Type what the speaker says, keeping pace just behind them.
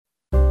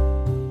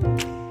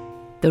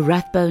the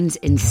Rathbones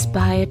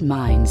Inspired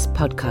Minds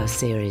podcast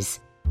series.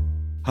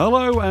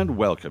 Hello and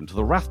welcome to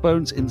the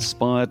Rathbones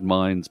Inspired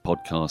Minds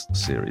podcast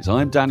series.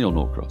 I'm Daniel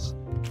Norcross.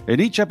 In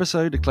each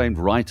episode, acclaimed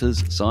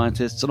writers,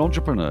 scientists and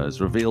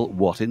entrepreneurs reveal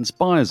what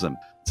inspires them.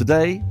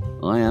 Today,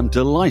 I am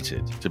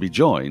delighted to be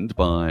joined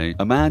by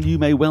a man you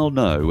may well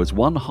know as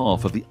one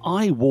half of the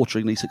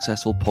eye-wateringly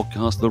successful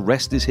podcast The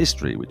Rest is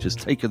History, which has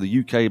taken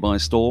the UK by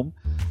storm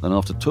and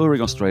after touring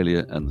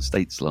Australia and the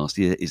States last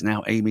year is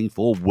now aiming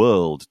for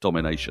world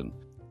domination.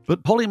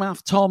 But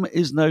polymath Tom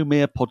is no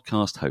mere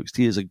podcast host.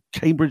 He is a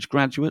Cambridge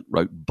graduate,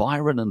 wrote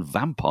Byron and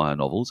vampire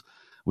novels,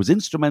 was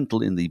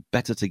instrumental in the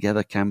Better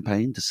Together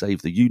campaign to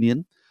save the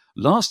Union,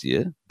 last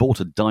year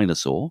bought a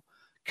dinosaur,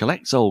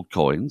 collects old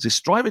coins, is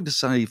striving to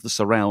save the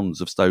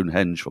surrounds of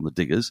Stonehenge from the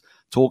diggers,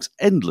 talks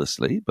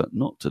endlessly, but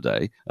not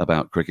today,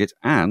 about cricket,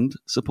 and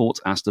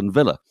supports Aston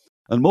Villa.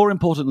 And more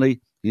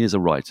importantly, he is a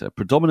writer,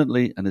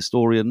 predominantly an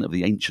historian of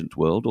the ancient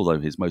world, although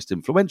his most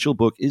influential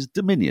book is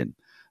Dominion,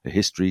 a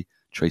history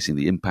tracing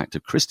the impact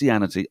of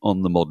Christianity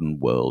on the modern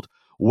world.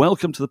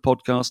 Welcome to the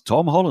podcast,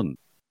 Tom Holland.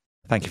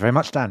 Thank you very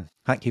much, Dan.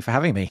 Thank you for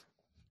having me.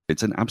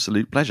 It's an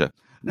absolute pleasure.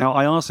 Now,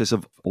 I ask this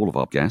of all of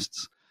our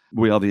guests.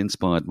 We are the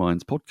Inspired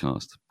Minds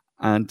podcast,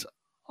 and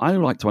I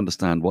like to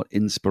understand what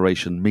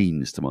inspiration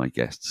means to my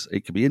guests.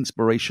 It can be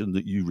inspiration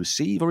that you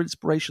receive or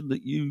inspiration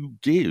that you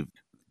give.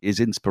 Is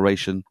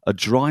inspiration a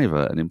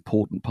driver, an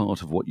important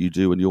part of what you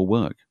do in your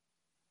work?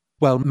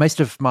 Well, most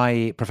of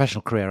my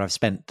professional career I've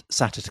spent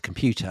sat at a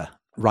computer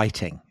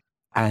writing.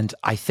 And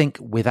I think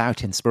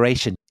without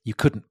inspiration, you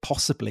couldn't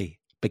possibly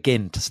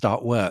begin to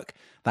start work.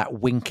 That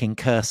winking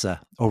cursor,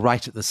 or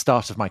right at the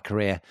start of my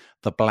career,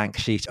 the blank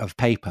sheet of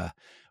paper.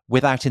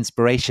 Without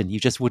inspiration, you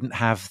just wouldn't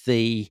have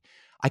the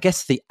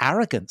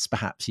arrogance,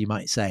 perhaps you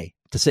might say,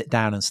 to sit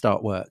down and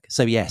start work.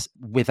 So yes,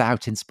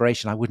 without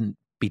inspiration, I wouldn't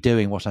be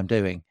doing what I'm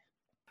doing.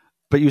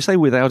 But you say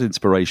without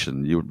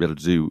inspiration, you wouldn't be able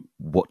to do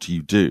what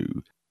you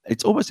do.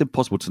 It's almost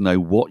impossible to know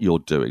what you're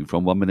doing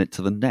from one minute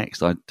to the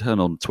next. I turn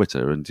on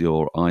Twitter and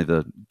you're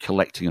either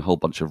collecting a whole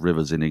bunch of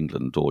rivers in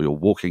England, or you're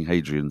walking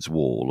Hadrian's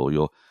Wall, or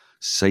you're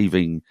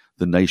saving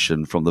the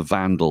nation from the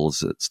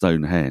Vandals at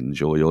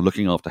Stonehenge, or you're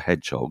looking after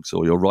hedgehogs,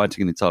 or you're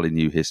writing an entirely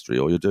new history,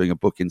 or you're doing a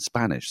book in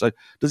Spanish. So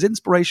does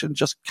inspiration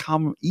just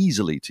come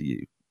easily to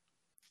you?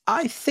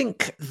 I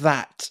think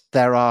that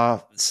there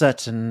are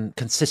certain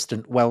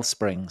consistent well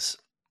springs.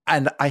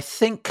 And I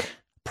think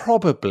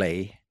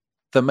probably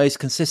the most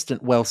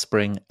consistent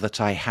wellspring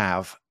that I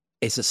have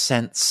is a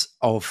sense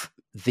of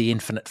the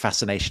infinite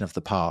fascination of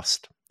the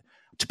past.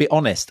 To be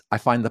honest, I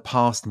find the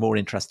past more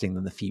interesting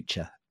than the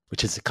future,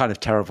 which is a kind of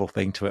terrible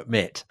thing to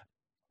admit.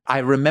 I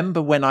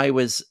remember when I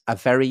was a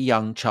very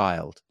young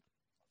child,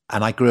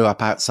 and I grew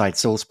up outside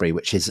Salisbury,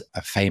 which is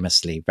a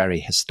famously very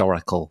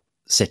historical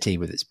city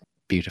with its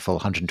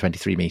beautiful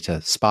 123-metre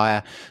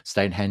spire,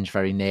 Stonehenge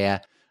very near,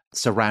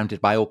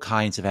 surrounded by all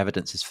kinds of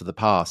evidences for the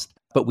past.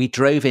 But we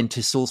drove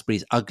into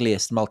Salisbury's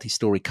ugliest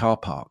multi-storey car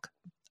park,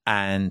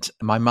 and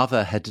my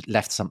mother had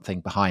left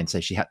something behind, so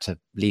she had to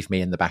leave me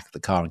in the back of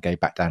the car and go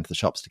back down to the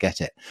shops to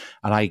get it.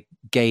 And I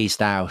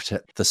gazed out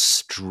at the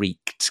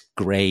streaked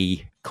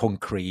grey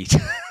concrete,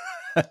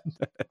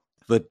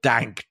 the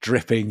dank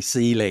dripping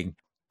ceiling,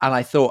 and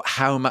I thought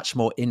how much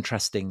more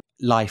interesting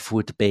life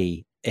would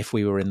be if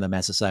we were in the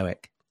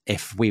Mesozoic,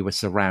 if we were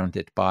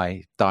surrounded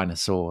by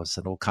dinosaurs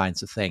and all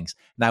kinds of things.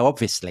 Now,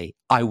 obviously,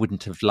 I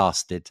wouldn't have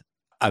lasted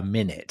a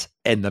minute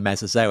in the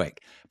Mesozoic,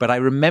 but I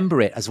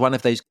remember it as one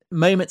of those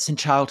moments in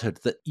childhood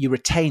that you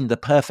retain the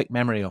perfect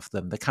memory of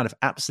them, the kind of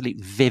absolute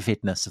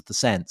vividness of the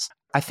sense.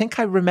 I think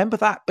I remember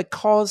that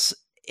because,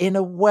 in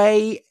a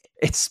way,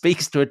 it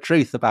speaks to a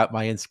truth about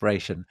my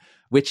inspiration,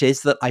 which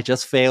is that I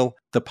just feel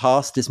the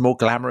past is more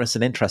glamorous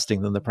and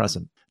interesting than the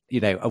present.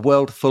 You know, a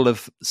world full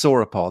of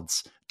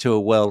sauropods to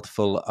a world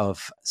full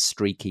of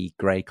streaky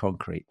grey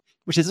concrete,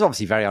 which is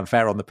obviously very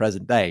unfair on the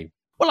present day.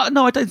 Well,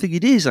 no, I don't think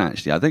it is,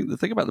 actually. I think the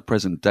thing about the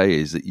present day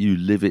is that you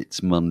live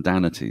its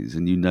mundanities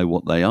and you know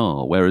what they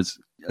are. Whereas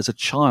as a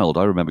child,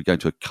 I remember going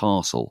to a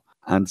castle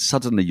and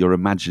suddenly your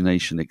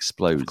imagination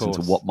explodes into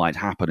what might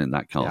happen in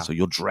that castle. Yeah.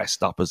 You're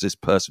dressed up as this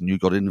person.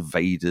 You've got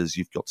invaders.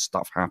 You've got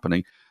stuff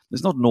happening.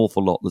 There's not an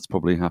awful lot that's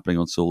probably happening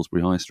on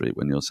Salisbury High Street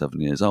when you're 7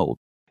 years old.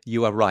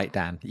 You are right,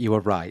 Dan. You are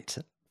right.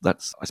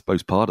 That's, I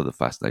suppose, part of the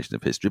fascination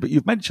of history. But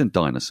you've mentioned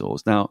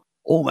dinosaurs. Now,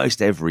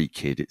 almost every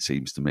kid, it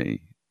seems to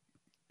me,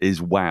 is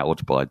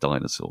wowed by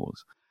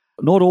dinosaurs.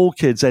 Not all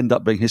kids end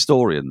up being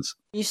historians.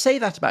 You say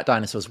that about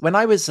dinosaurs. When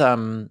I was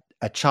a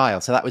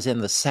child, so that was in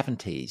the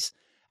 70s,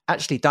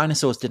 actually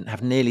dinosaurs didn't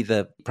have nearly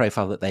the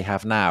profile that they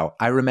have now.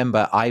 I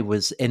remember I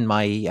was in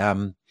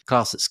my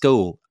class at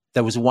school.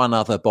 There was one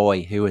other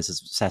boy who was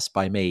as obsessed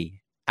by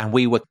me, and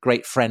we were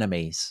great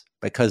frenemies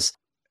because,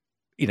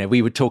 you know,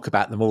 we would talk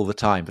about them all the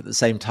time, but at the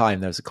same time,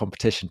 there was a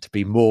competition to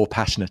be more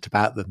passionate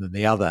about them than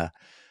the other.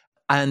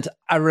 And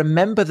I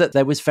remember that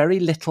there was very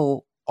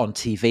little on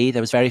TV.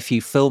 There was very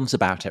few films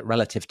about it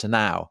relative to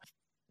now.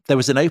 There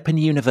was an Open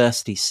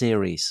University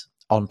series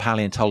on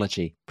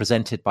paleontology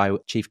presented by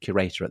chief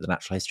curator at the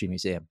Natural History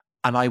Museum.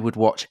 And I would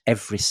watch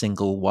every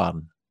single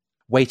one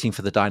waiting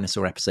for the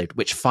dinosaur episode,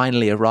 which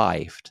finally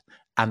arrived.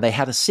 And they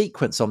had a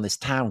sequence on this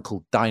town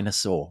called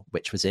Dinosaur,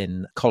 which was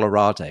in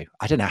Colorado.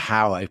 I don't know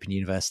how Open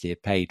University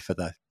had paid for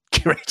the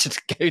curator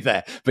to go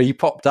there, but he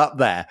popped up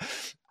there.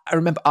 I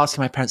remember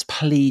asking my parents,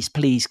 please,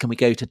 can we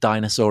go to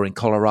Dinosaur in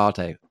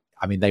Colorado?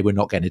 I mean, they were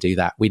not going to do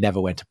that. We never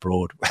went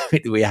abroad.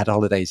 We had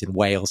holidays in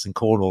Wales and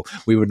Cornwall.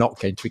 We were not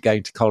going to be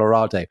going to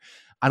Colorado.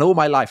 And all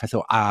my life, I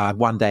thought,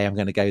 one day I'm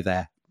going to go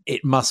there.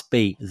 It must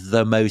be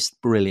the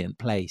most brilliant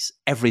place.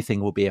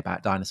 Everything will be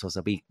about dinosaurs.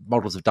 There'll be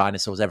models of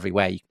dinosaurs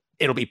everywhere.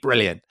 It'll be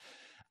brilliant.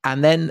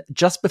 And then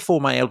just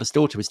before my eldest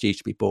daughter was due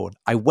to be born,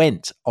 I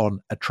went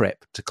on a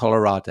trip to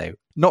Colorado,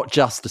 not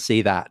just to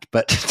see that,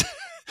 but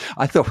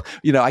I thought,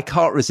 I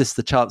can't resist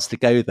the chance to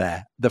go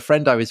there. The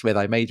friend I was with,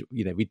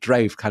 we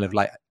drove kind of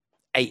like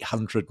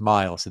 800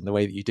 miles in the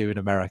way that you do in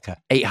America,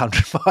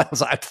 800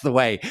 miles out of the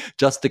way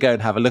just to go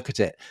and have a look at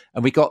it.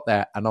 And we got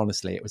there, and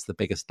honestly, it was the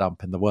biggest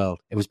dump in the world.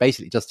 It was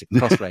basically just a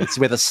crossroads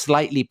with a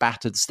slightly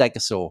battered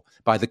stegosaur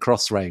by the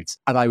crossroads.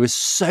 And I was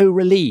so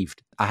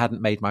relieved I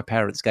hadn't made my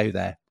parents go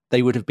there.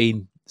 They would have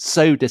been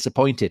so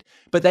disappointed.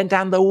 But then,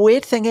 Dan, the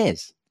weird thing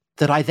is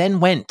that I then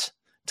went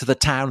to the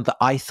town that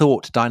I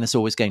thought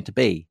Dinosaur was going to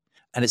be.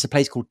 And it's a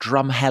place called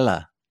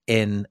Drumheller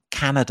in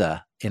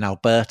Canada, in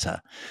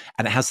Alberta.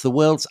 And it has the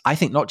world's, I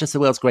think, not just the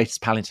world's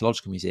greatest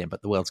paleontological museum,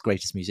 but the world's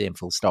greatest museum,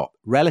 full stop.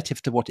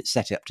 Relative to what it's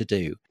set up to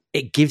do,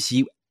 it gives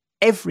you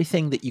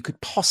everything that you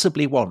could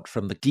possibly want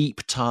from the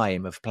deep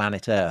time of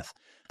planet Earth.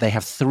 They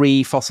have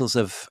 3 fossils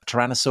of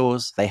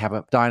tyrannosaurs. They have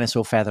a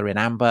dinosaur feather in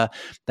amber.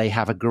 They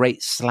have a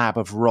great slab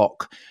of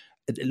rock.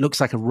 It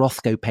looks like a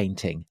Rothko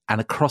painting.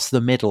 And across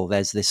the middle,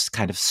 there's this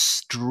kind of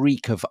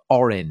streak of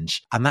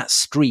orange. And that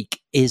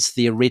streak is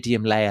the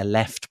iridium layer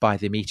left by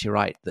the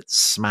meteorite that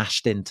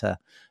smashed into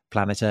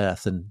planet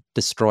Earth and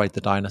destroyed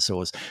the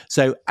dinosaurs.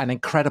 So an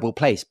incredible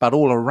place. But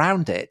all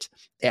around it,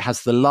 it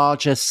has the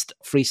largest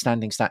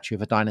freestanding statue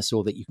of a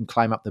dinosaur that you can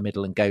climb up the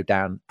middle and go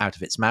down out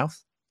of its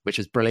mouth, which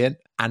is brilliant.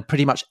 And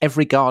pretty much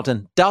every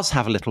garden does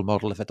have a little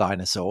model of a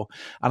dinosaur.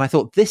 And I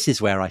thought, this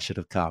is where I should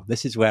have come.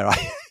 This is where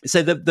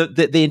So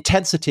the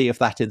intensity of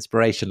that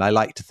inspiration, I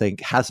like to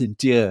think, has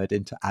endured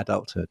into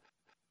adulthood.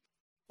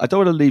 I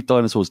don't want to leave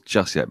dinosaurs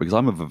just yet, because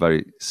I'm of a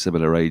very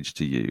similar age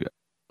to you.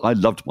 I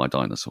loved my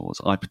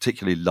dinosaurs. I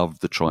particularly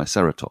loved the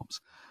Triceratops.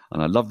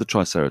 And I loved the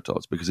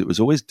Triceratops because it was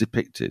always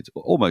depicted,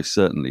 almost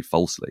certainly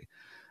falsely,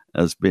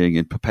 as being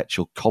in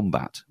perpetual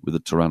combat with the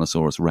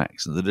Tyrannosaurus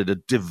Rex, and that it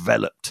had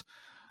developed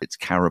its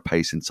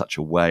carapace in such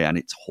a way and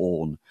its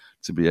horn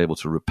to be able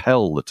to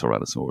repel the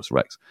Tyrannosaurus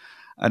Rex.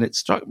 And it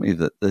struck me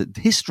that the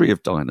history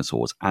of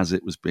dinosaurs, as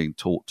it was being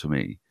taught to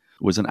me,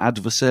 was an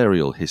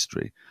adversarial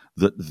history,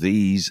 that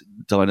these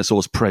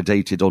dinosaurs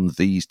predated on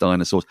these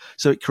dinosaurs.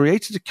 So it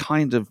created a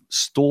kind of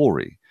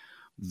story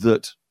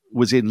that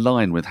was in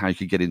line with how you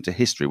could get into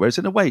history. Whereas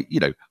in a way,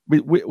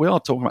 we are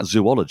talking about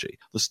zoology,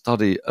 the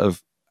study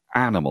of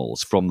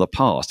animals from the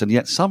past, and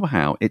yet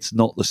somehow it's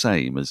not the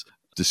same as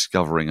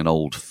discovering an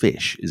old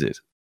fish, is it?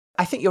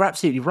 I think you're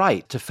absolutely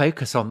right to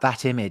focus on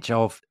that image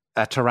of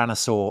a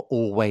tyrannosaur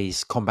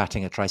always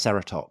combating a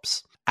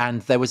triceratops.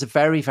 And there was a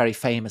very, very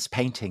famous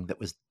painting that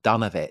was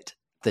done of it,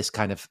 this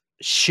kind of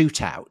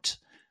shootout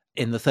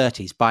in the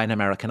 30s by an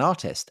American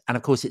artist. And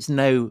of course, it's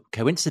no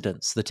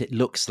coincidence that it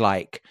looks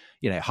like,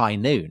 high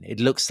noon. It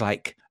looks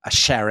like a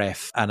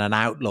sheriff and an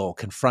outlaw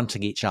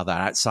confronting each other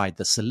outside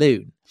the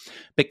saloon,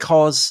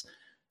 because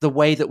the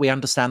way that we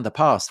understand the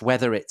past,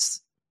 whether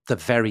it's the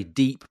very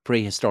deep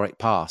prehistoric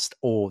past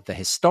or the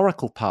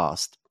historical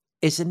past,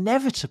 is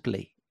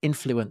inevitably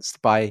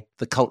influenced by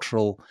the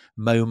cultural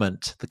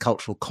moment, the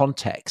cultural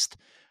context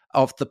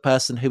of the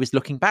person who is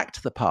looking back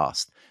to the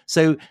past.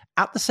 So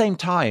at the same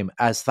time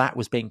as that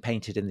was being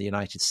painted in the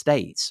United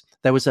States,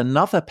 there was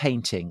another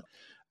painting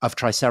of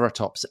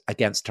Triceratops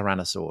against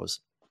tyrannosaurs.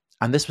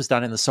 And this was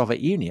done in the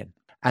Soviet Union.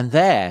 And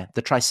there,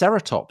 the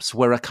Triceratops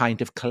were a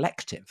kind of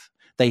collective.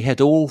 They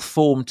had all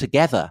formed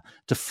together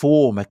to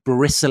form a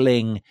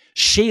bristling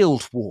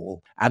shield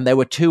wall. And there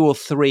were 2 or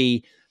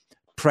 3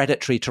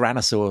 predatory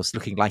tyrannosaurs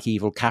looking like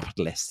evil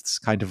capitalists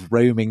kind of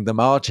roaming the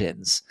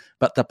margins.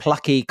 But the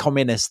plucky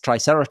communist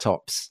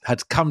Triceratops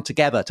had come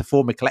together to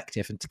form a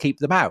collective and to keep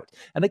them out.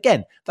 And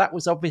again, that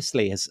was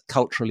obviously as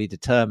culturally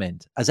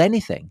determined as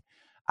anything.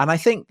 And I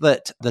think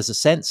that there's a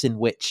sense in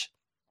which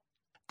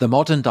the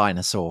modern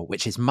dinosaur,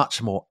 which is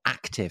much more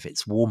active,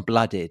 it's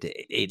warm-blooded,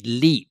 it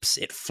leaps,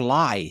 it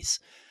flies.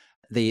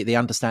 The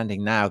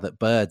understanding now that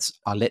birds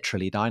are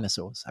literally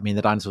dinosaurs. I mean,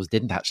 the dinosaurs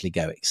didn't actually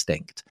go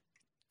extinct.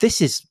 This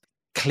is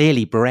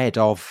clearly bred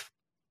of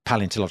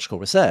paleontological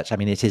research. I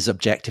mean, it is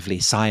objectively,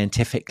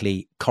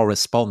 scientifically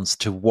corresponds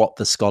to what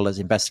the scholars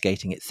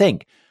investigating it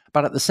think.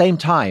 But at the same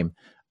time,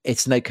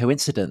 it's no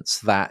coincidence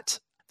that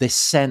this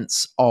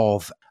sense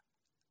of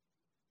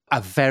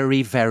a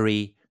very,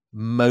 very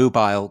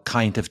mobile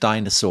kind of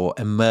dinosaur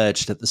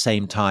emerged at the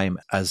same time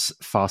as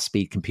fast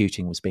speed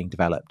computing was being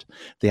developed.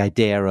 The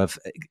idea of,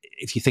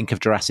 if you think of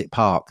Jurassic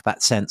Park,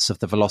 that sense of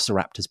the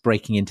velociraptors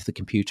breaking into the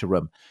computer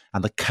room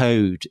and the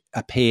code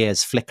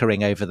appears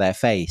flickering over their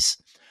face.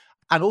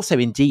 And also,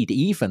 indeed,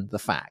 even the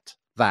fact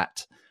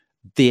that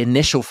the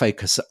initial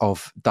focus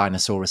of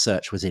dinosaur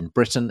research was in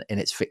Britain in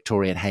its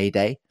Victorian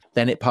heyday.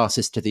 Then it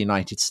passes to the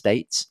United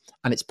States,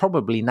 and it's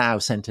probably now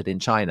centered in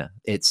China.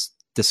 It's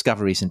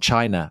discoveries in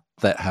China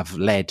that have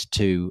led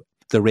to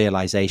the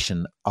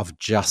realization of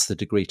just the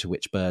degree to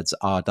which birds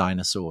are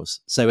dinosaurs.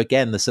 So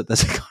again, there's a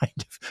kind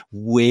of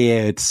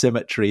weird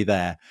symmetry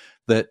there,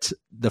 that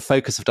the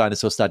focus of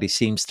dinosaur study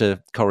seems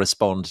to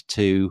correspond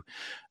to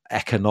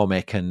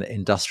economic and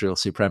industrial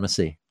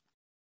supremacy.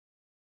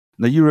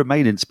 Now, you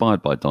remain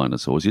inspired by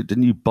dinosaurs.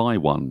 Didn't you buy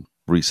one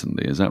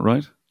recently? Is that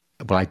right?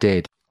 Well, I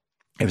did.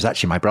 It was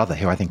actually my brother,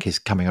 who I think is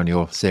coming on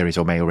your series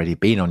or may already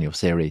been on your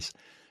series,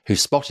 who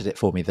spotted it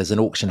for me. There's an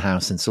auction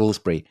house in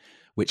Salisbury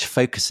which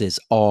focuses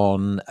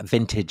on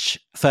vintage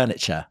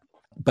furniture,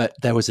 but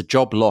there was a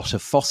job lot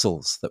of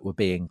fossils that were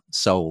being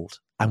sold.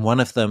 And one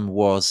of them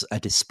was a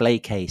display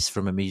case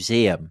from a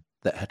museum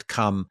that had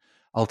come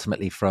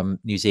ultimately from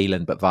New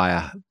Zealand, but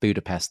via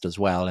Budapest as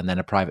well, and then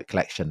a private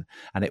collection.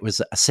 And it was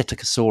a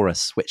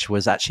Psittacosaurus, which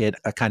was actually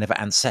a kind of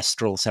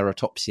ancestral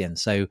ceratopsian,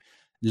 so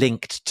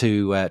linked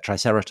to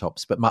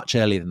Triceratops, but much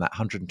earlier than that,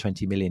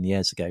 120 million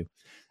years ago.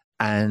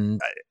 And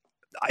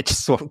I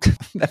just thought I'd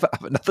never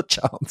have another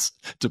chance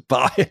to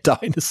buy a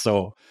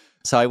dinosaur.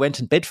 So I went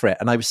and bid for it.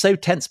 And I was so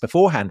tense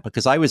beforehand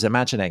because I was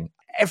imagining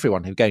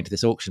everyone who's going to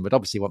this auction would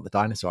obviously want the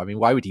dinosaur. I mean,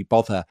 why would you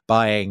bother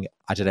buying,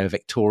 I don't know, a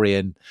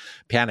Victorian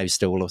piano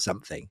stool or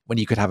something when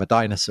you could have a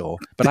dinosaur?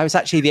 But I was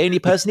actually the only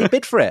person who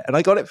bid for it. And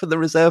I got it for the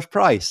reserve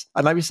price.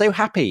 And I was so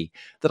happy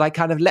that I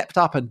kind of leapt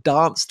up and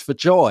danced for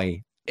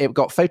joy. It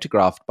got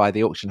photographed by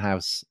the auction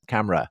house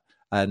camera,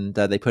 and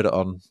they put it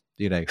on,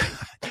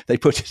 they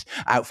put it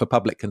out for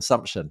public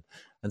consumption.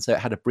 And so it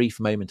had a brief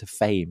moment of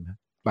fame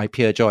by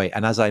pure joy.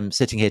 And as I'm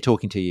sitting here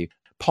talking to you,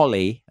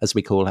 Polly, as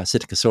we call her,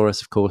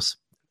 Psittacosaurus, of course,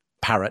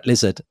 parrot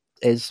lizard,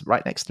 is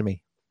right next to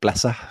me.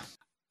 Bless her.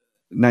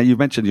 Now, you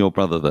mentioned your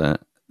brother there,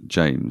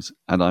 James,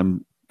 and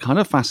I'm kind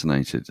of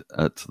fascinated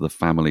at the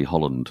family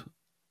Holland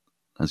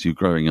as you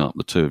growing up,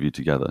 the two of you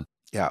together.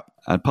 Yeah.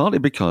 And partly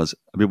because,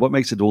 what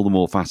makes it all the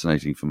more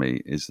fascinating for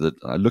me is that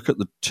I look at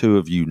the two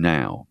of you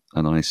now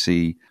and I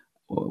see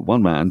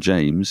one man,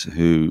 James,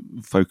 who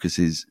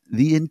focuses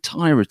the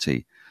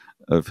entirety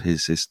of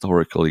his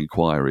historical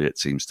inquiry, it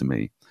seems to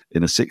me,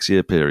 in a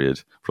 6-year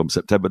period from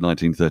September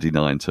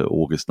 1939 to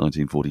August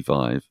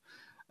 1945,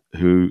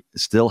 who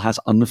still has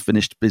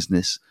unfinished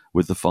business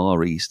with the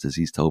Far East, as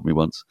he's told me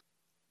once.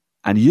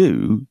 And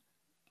you,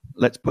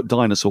 let's put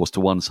dinosaurs to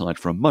one side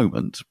for a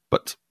moment,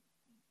 but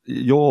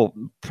your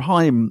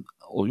prime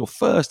or your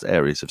first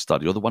areas of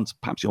study, or the ones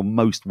perhaps you're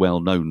most well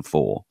known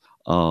for,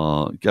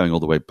 are going all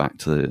the way back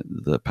to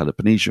the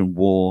Peloponnesian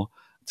War,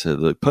 to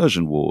the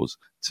Persian Wars,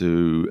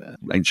 to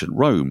ancient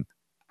Rome.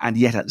 And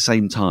yet at the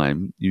same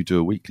time, you do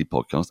a weekly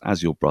podcast,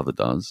 as your brother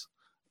does,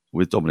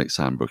 with Dominic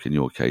Sandbrook in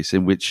your case,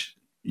 in which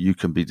you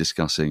can be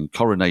discussing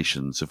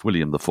coronations of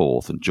William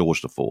IV and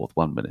George IV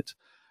 1 minute,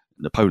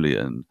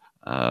 Napoleon,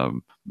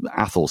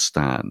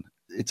 Athelstan.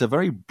 It's a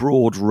very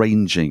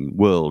broad-ranging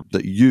world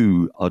that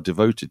you are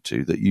devoted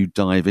to, that you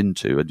dive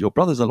into, and your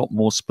brother's a lot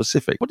more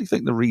specific. What do you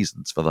think the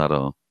reasons for that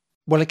are?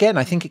 Well, again,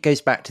 I think it goes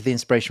back to the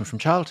inspiration from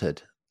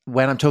childhood.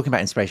 When I'm talking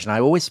about inspiration, I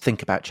always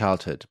think about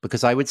childhood,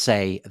 because I would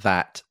say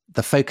that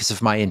the focus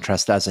of my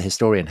interest as a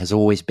historian has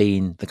always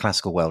been the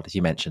classical world, as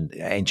you mentioned,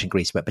 ancient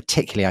Greece, but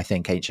particularly, I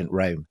think, ancient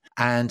Rome.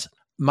 And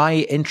my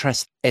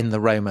interest in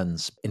the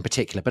Romans in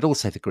particular, but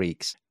also the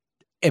Greeks,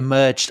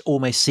 emerged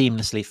almost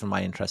seamlessly from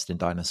my interest in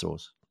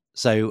dinosaurs.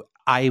 So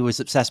I was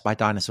obsessed by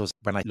dinosaurs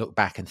when I look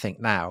back and think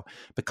now,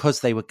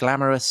 because they were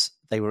glamorous,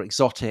 they were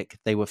exotic,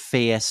 they were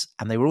fierce,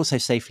 and they were also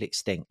safely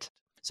extinct.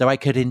 So I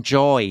could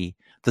enjoy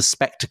the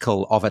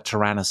spectacle of a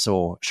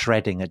tyrannosaur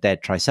shredding a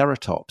dead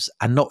triceratops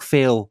and not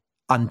feel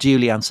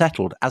unduly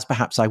unsettled, as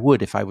perhaps I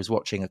would if I was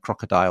watching a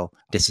crocodile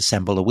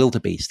disassemble a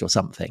wildebeest or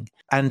something.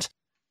 And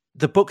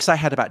the books I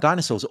had about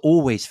dinosaurs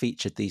always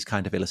featured these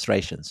kind of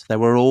illustrations. There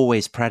were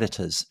always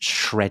predators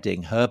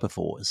shredding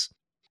herbivores.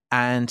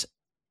 And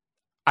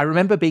I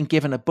remember being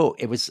given a book.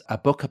 It was a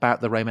book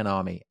about the Roman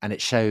army, and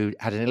it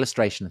had an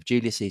illustration of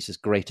Julius Caesar's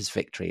greatest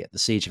victory at the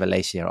siege of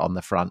Alesia on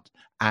the front,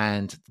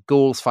 and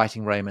Gauls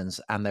fighting Romans.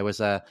 And there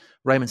was a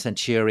Roman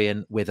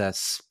centurion with a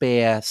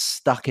spear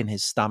stuck in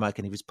his stomach,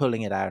 and he was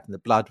pulling it out, and the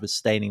blood was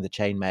staining the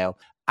chainmail.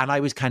 And I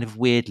was kind of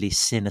weirdly,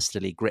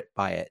 sinisterly gripped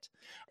by it.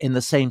 In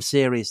the same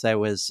series, there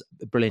was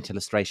a brilliant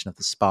illustration of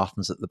the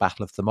Spartans at the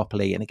Battle of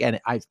Thermopylae. And again,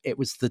 it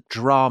was the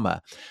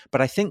drama.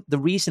 But I think the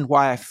reason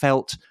why I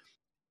felt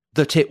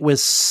that it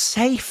was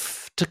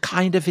safe to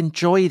kind of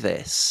enjoy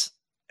this,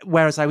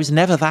 whereas I was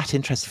never that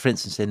interested, for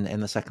instance, in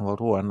the Second World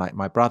War, unlike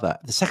my brother.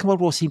 The Second World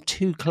War seemed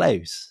too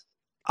close,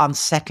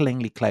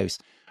 unsettlingly close,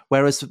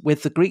 whereas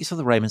with the Greeks or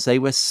the Romans, they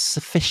were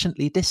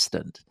sufficiently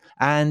distant.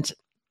 And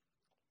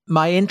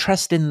my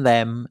interest in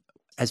them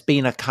has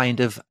been a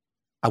kind of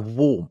a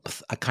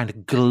warmth, a kind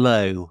of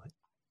glow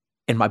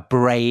in my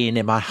brain,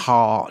 in my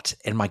heart,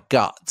 in my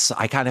guts.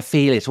 I kind of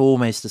feel it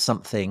almost as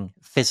something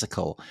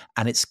physical,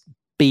 and it's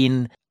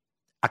been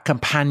a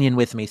companion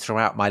with me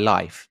throughout my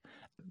life.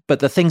 But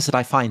the things that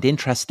I find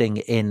interesting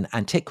in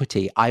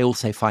antiquity, I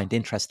also find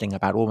interesting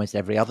about almost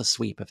every other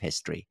sweep of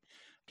history.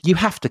 You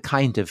have to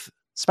kind of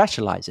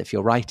specialize if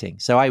you're writing.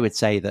 So I would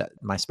say that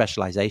my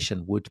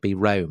specialization would be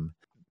Rome.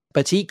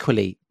 But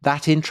equally,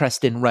 that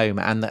interest in Rome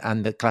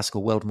and the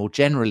classical world more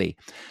generally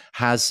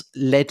has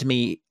led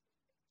me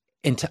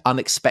into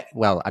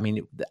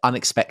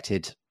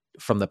unexpected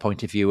from the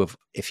point of view of,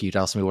 if you'd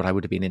asked me what I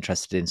would have been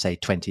interested in, say,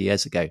 20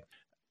 years ago,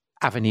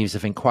 avenues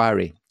of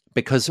inquiry.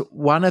 Because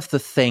one of the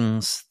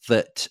things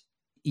that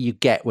you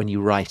get when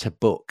you write a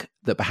book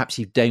that perhaps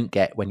you don't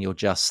get when you're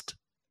just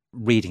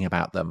reading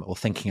about them or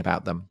thinking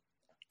about them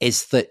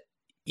is that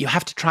you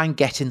have to try and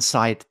get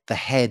inside the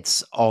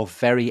heads of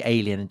very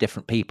alien and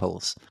different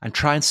peoples and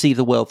try and see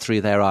the world through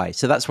their eyes.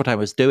 So that's what I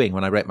was doing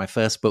when I wrote my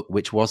first book,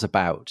 which was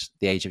about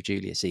the age of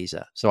Julius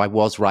Caesar. So I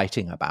was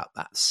writing about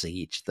that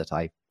siege that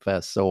I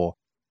first saw.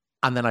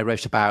 And then I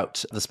wrote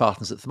about the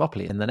Spartans at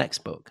Thermopylae in the next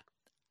book.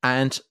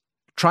 And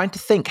trying to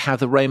think how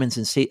the Romans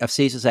of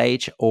Caesar's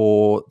age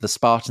or the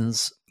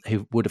Spartans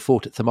who would have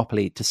fought at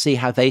Thermopylae, to see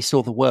how they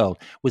saw the world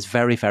was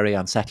very, very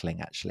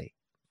unsettling, actually.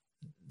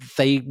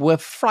 They were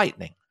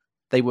frightening.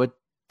 They were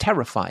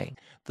terrifying.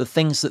 The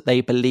things that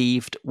they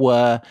believed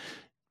were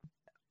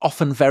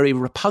often very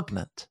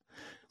repugnant.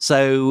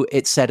 So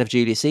it's said of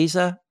Julius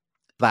Caesar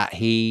that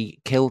he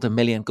killed 1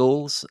 million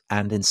Gauls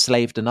and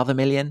enslaved another 1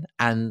 million.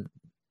 And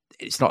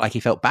it's not like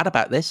he felt bad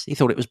about this. He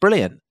thought it was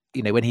brilliant.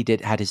 You know, when he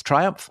had his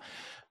triumph,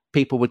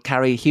 people would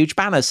carry huge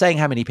banners saying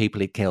how many people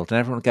he'd killed, and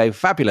everyone would go,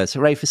 fabulous,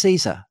 hooray for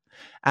Caesar.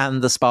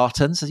 And the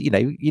Spartans, you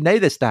know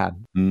this,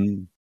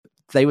 Dan.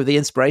 They were the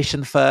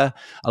inspiration for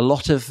a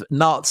lot of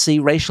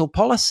Nazi racial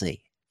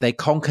policy. They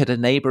conquered a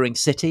neighboring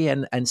city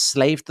and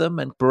enslaved them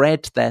and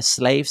bred their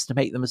slaves to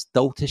make them as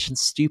doltish and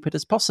stupid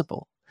as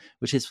possible,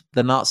 which is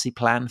the Nazi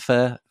plan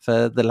for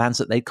the lands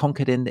that they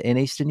conquered in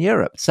Eastern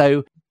Europe.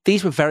 So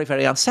these were very,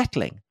 very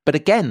unsettling. But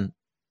again,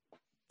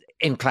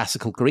 in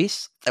classical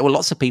Greece, there were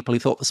lots of people who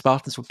thought the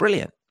Spartans were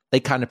brilliant.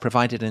 They kind of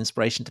provided an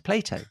inspiration to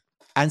Plato.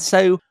 And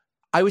so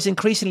I was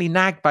increasingly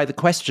nagged by the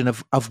question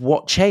of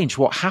what changed,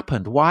 what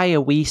happened, why are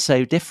we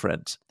so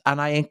different?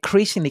 And I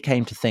increasingly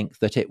came to think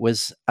that it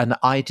was an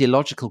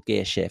ideological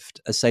gear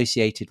shift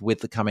associated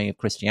with the coming of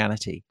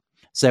Christianity.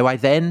 So I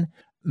then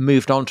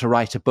moved on to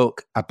write a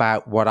book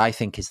about what I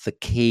think is the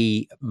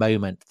key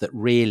moment that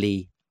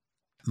really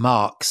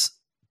marks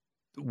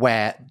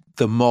where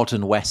the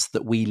modern West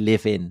that we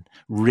live in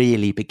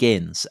really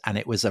begins. And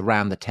it was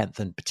around the 10th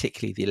and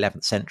particularly the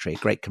 11th century, a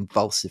great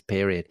convulsive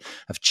period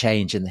of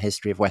change in the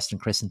history of Western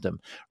Christendom.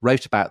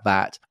 Wrote about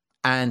that.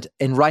 And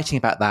in writing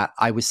about that,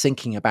 I was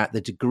thinking about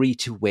the degree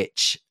to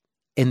which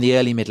in the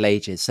early Middle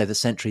Ages, so the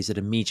centuries that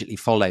immediately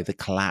follow the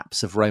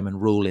collapse of Roman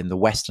rule in the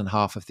western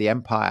half of the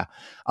empire,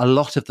 a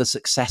lot of the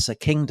successor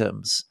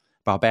kingdoms,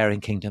 barbarian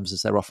kingdoms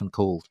as they're often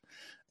called,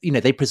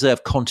 they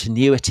preserve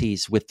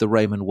continuities with the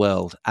Roman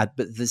world, but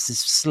there's this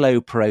slow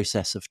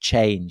process of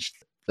change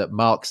that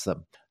marks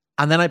them.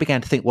 And then I began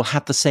to think, well,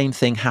 had the same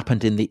thing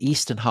happened in the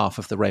eastern half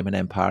of the Roman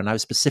Empire? And I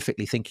was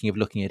specifically thinking of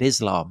looking at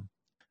Islam.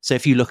 So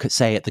if you look at,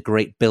 say, at the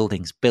great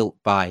buildings built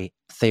by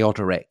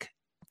Theodoric,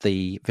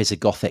 the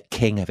Visigothic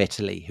king of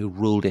Italy, who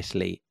ruled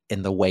Italy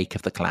in the wake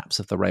of the collapse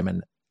of the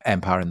Roman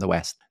Empire in the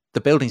West, the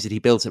buildings that he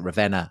builds at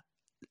Ravenna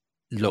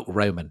look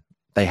Roman.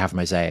 They have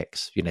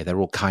mosaics, there are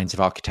all kinds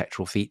of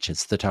architectural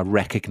features that are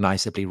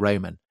recognizably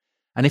Roman.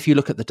 And if you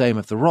look at the Dome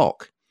of the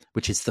Rock,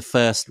 which is the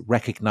first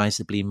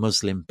recognizably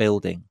Muslim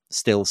building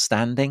still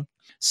standing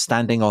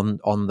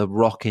on the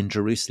rock in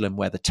Jerusalem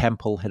where the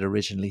temple had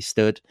originally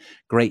stood,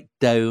 great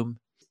dome.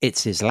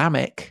 It's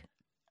Islamic,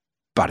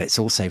 but it's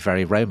also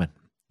very Roman.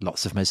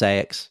 Lots of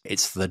mosaics.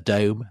 It's the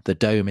dome. The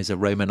dome is a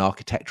Roman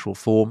architectural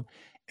form.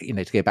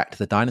 To go back to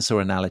the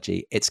dinosaur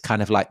analogy, it's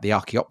kind of like the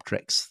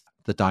Archaeopteryx,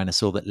 the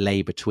dinosaur that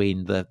lay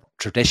between the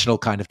traditional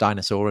kind of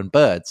dinosaur and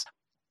birds.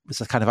 I was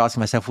kind of asking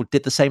myself, well,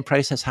 did the same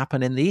process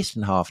happen in the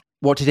eastern half?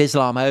 What did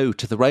Islam owe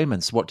to the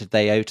Romans? What did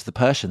they owe to the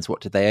Persians? What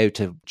did they owe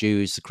to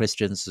Jews, the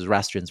Christians, the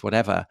Zoroastrians,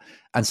 whatever?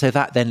 And so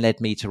that then led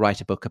me to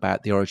write a book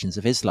about the origins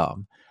of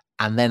Islam.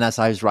 And then as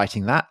I was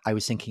writing that, I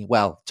was thinking,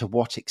 well, to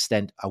what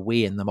extent are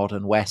we in the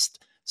modern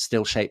West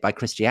still shaped by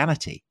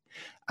Christianity?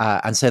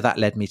 And so that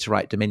led me to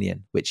write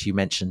Dominion, which you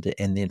mentioned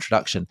in the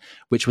introduction,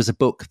 which was a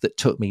book that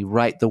took me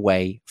right the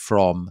way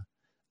from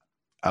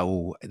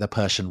the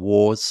Persian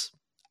Wars,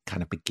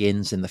 kind of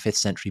begins in the 5th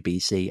century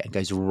BC and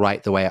goes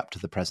right the way up to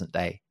the present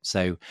day.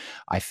 So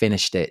I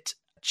finished it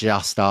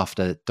just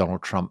after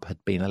Donald Trump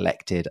had been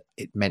elected.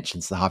 It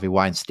mentions the Harvey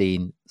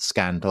Weinstein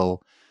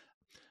scandal.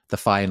 The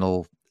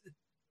final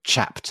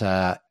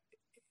chapter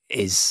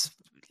is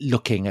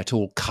looking at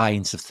all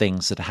kinds of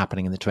things that are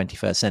happening in the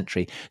 21st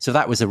century. So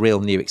that was a real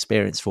new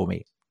experience for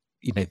me.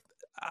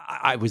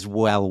 I was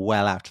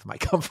well out of my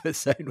comfort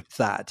zone with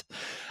that.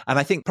 And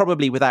I think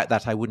probably without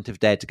that, I wouldn't have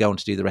dared to go on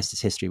to do The Rest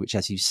is History, which,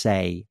 as you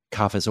say,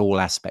 covers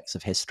all aspects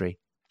of history.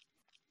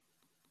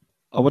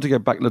 I want to go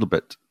back a little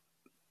bit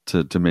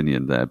to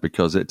Dominion there,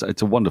 because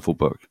it's a wonderful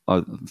book.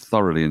 I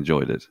thoroughly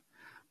enjoyed it.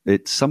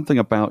 It's something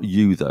about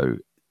you, though,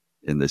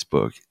 in this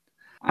book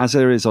as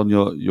there is on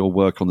your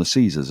work on the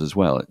Caesars as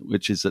well,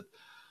 which is that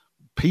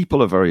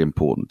people are very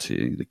important to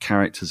you. The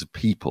characters of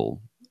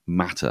people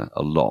matter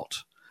a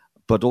lot,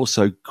 but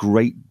also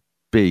great,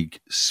 big,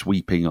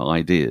 sweeping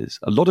ideas.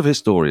 A lot of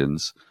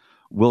historians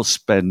will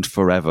spend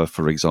forever,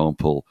 for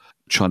example,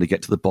 trying to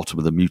get to the bottom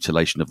of the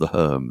mutilation of the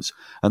Herms,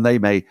 and they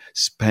may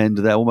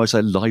spend almost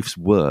a life's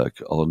work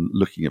on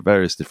looking at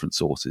various different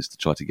sources to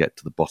try to get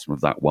to the bottom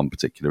of that one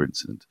particular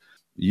incident.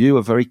 You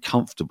are very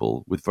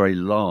comfortable with very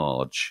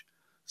large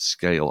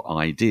scale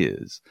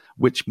ideas,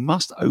 which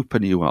must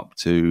open you up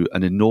to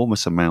an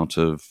enormous amount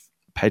of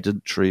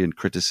pedantry and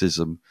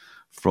criticism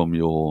from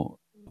your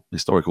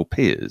historical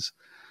peers,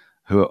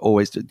 who are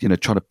always,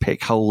 trying to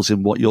pick holes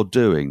in what you're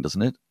doing,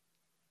 doesn't it?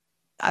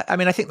 I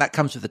mean, I think that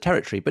comes with the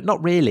territory, but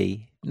not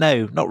really.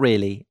 No, not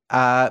really.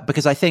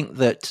 Because I think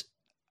that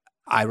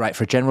I write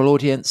for a general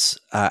audience.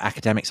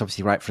 Academics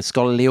obviously write for a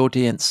scholarly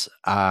audience.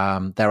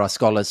 There are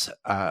scholars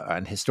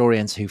and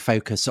historians who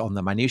focus on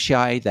the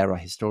minutiae. There are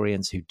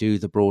historians who do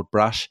the broad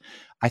brush.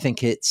 I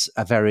think it's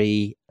a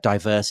very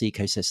diverse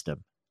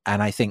ecosystem.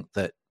 And I think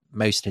that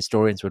most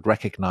historians would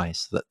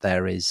recognize that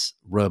there is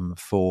room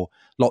for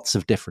lots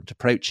of different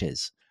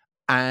approaches.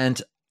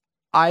 And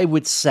I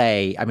would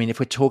say, I mean, if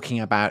we're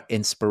talking about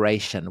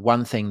inspiration,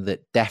 one thing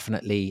that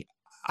definitely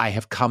I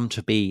have come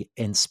to be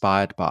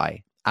inspired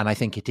by, and I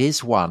think it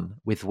is one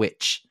with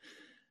which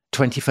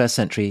 21st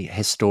century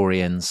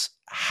historians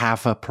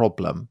have a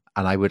problem,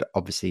 and I would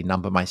obviously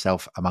number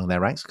myself among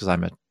their ranks because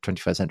I'm a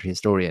 21st century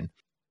historian,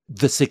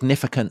 the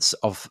significance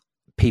of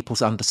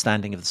people's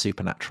understanding of the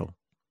supernatural.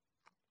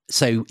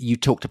 So you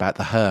talked about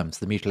the Herms,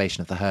 the mutilation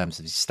of the Herms,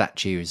 these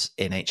statues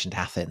in ancient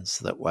Athens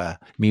that were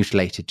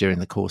mutilated during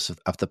the course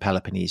of the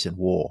Peloponnesian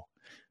War.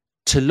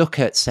 To look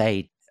at,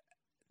 say,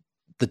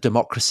 the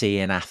democracy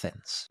in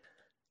Athens,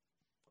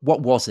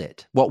 what was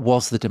it? What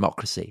was the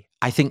democracy?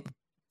 I think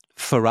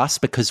for us,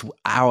 because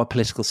our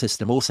political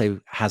system also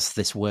has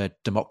this word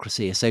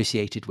democracy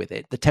associated with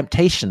it, the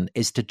temptation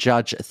is to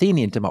judge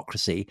Athenian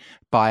democracy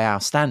by our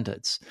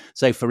standards.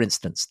 So, for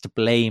instance, to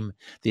blame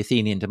the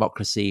Athenian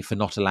democracy for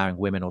not allowing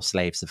women or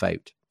slaves to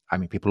vote. I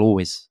mean, people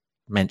always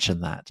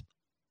mention that.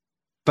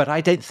 But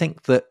I don't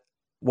think that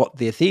what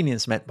the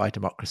Athenians meant by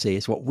democracy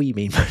is what we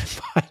mean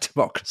by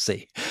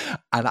democracy.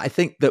 And I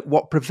think that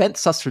what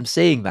prevents us from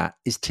seeing that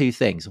is two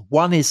things.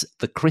 One is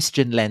the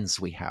Christian lens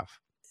we have.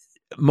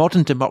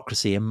 Modern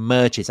democracy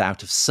emerges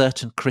out of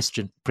certain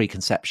Christian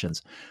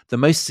preconceptions, the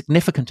most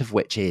significant of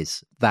which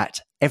is that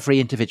every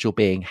individual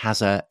being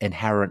has an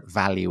inherent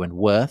value and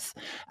worth.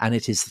 And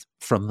it is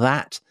from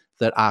that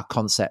our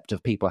concept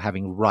of people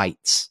having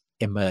rights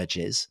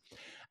emerges.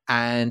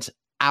 And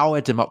our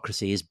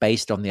democracy is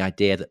based on the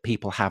idea that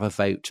people have a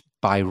vote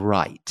by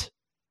right.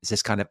 It's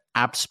this kind of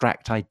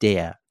abstract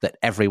idea that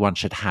everyone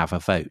should have a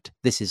vote.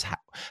 This is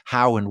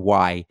how and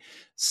why,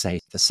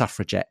 say, the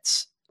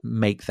suffragettes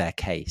make their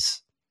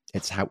case.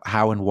 It's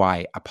how and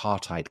why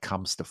apartheid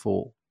comes to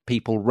fall.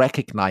 People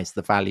recognize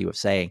the value of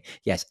saying,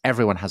 yes,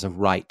 everyone has a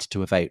right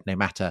to a vote, no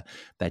matter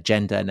their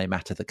gender, no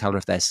matter the color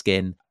of their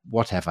skin,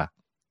 whatever.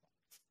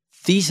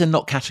 These are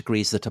not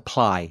categories that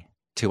apply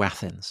to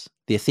Athens.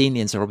 The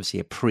Athenians are obviously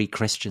a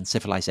pre-Christian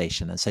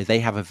civilization, and so they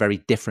have a very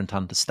different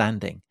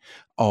understanding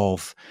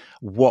of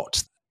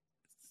what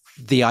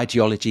the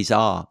ideologies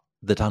are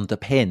that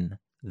underpin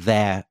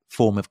their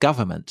form of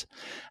government.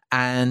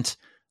 And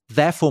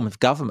their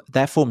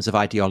forms of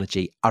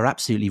ideology are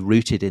absolutely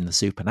rooted in the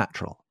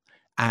supernatural.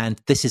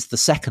 And this is the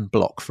second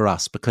block for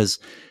us, because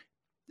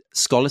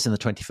scholars in the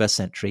 21st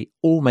century,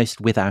 almost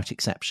without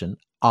exception,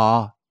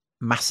 are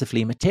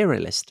massively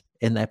materialist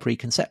in their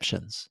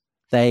preconceptions.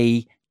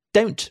 They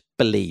don't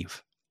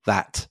believe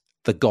that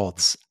the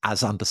gods,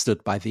 as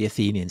understood by the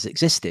Athenians,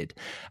 existed.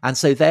 And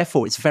so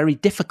therefore, it's very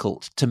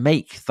difficult to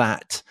make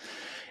that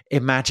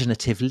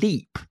imaginative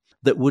leap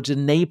that would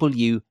enable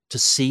you to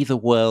see the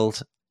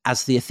world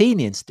as the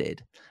Athenians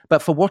did.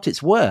 But for what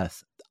it's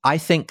worth, I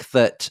think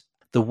that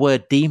the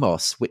word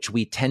demos, which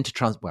we tend to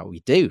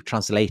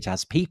translate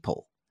as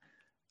people,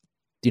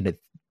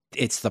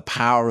 it's the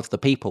power of the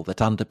people that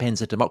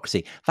underpins a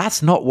democracy.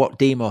 That's not what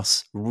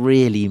demos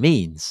really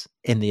means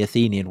in the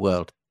Athenian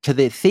world. To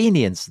the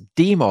Athenians,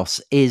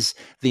 demos is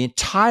the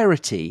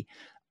entirety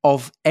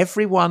of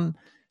everyone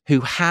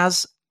who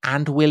has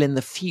and will in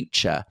the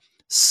future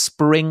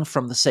spring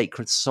from the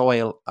sacred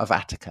soil of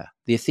Attica.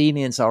 The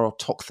Athenians are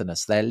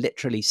autochthonous. They're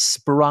literally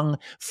sprung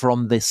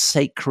from the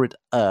sacred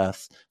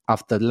earth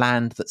of the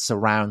land that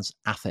surrounds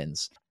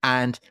Athens.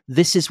 And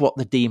this is what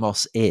the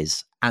demos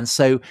is. And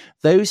so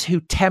those who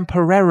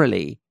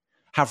temporarily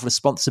have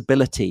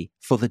responsibility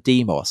for the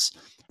demos,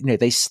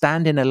 they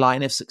stand in a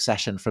line of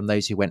succession from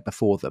those who went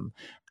before them,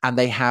 and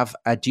they have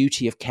a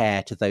duty of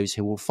care to those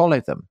who will follow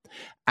them.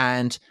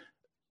 And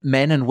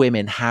men and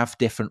women have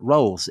different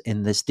roles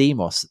in this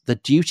demos. The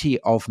duty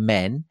of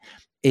men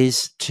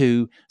is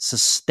to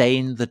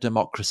sustain the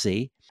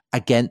democracy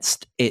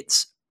against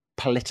its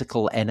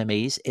political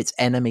enemies, its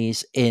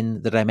enemies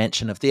in the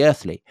dimension of the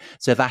earthly.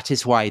 So that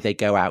is why they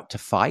go out to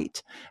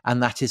fight.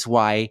 And that is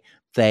why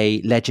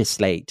they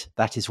legislate.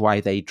 That is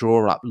why they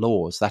draw up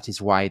laws. That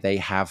is why they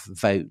have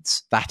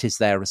votes. That is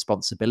their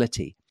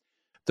responsibility.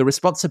 The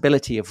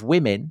responsibility of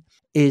women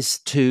is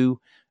to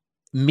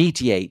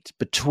mediate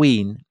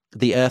between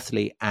the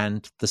earthly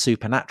and the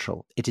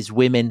supernatural. It is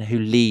women who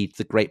lead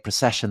the great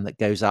procession that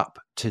goes up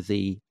to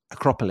the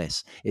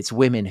Acropolis. It's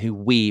women who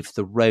weave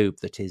the robe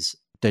that is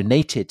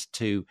donated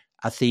to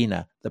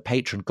Athena, the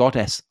patron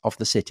goddess of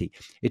the city.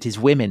 It is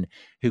women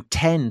who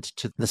tend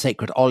to the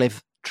sacred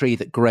olive tree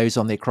that grows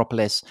on the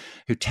Acropolis,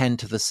 who tend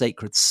to the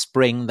sacred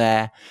spring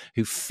there,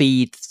 who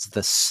feeds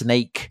the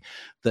snake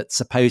that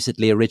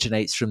supposedly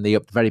originates from the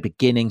very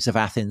beginnings of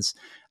Athens.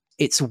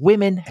 It's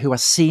women who are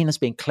seen as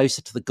being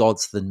closer to the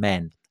gods than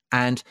men.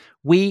 And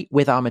we,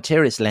 with our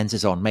materialist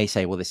lenses on, may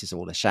say, well, this is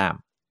all a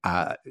sham.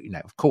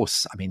 Of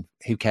course, I mean,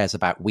 who cares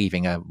about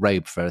weaving a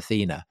robe for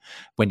Athena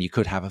when you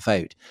could have a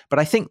vote? But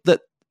I think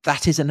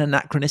that is an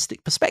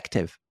anachronistic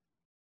perspective.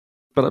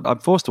 But I'm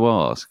forced to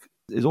ask,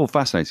 it's all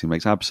fascinating,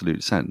 makes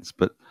absolute sense,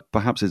 but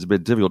perhaps it's a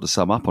bit difficult to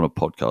sum up on a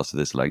podcast of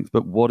this length,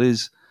 but what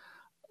is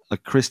a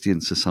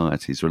Christian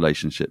society's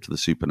relationship to the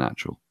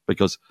supernatural?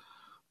 Because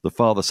the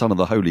Father, Son, and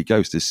the Holy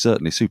Ghost is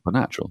certainly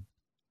supernatural.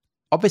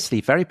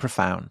 Obviously, very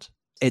profound.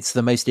 It's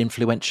the most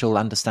influential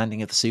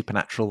understanding of the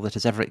supernatural that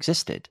has ever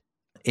existed.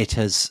 It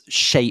has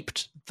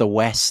shaped the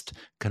West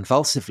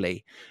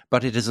convulsively,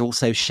 but it has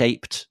also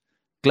shaped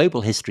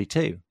global history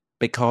too,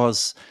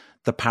 because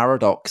the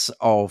paradox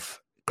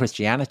of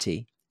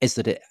Christianity is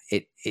that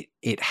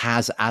it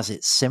has as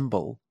its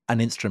symbol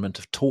an instrument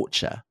of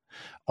torture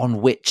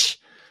on which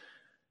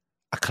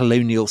a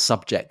colonial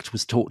subject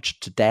was tortured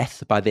to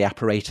death by the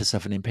apparatus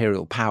of an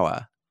imperial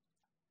power.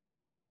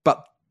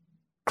 But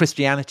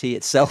Christianity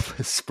itself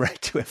has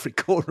spread to every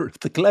corner of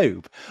the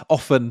globe,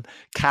 often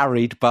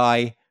carried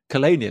by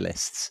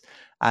colonialists.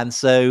 And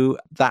so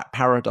that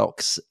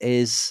paradox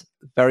is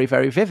very,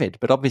 very vivid.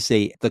 But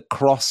obviously, the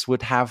cross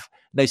would have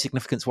no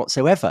significance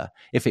whatsoever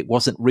if it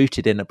wasn't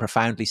rooted in a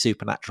profoundly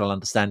supernatural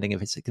understanding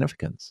of its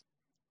significance.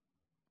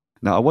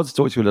 Now, I want to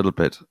talk to you a little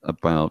bit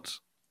about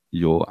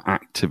your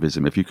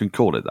activism, if you can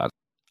call it that.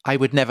 I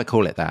would never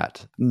call it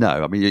that. No,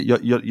 I mean,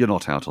 you're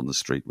not out on the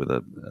street with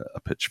a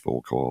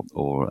pitchfork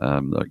or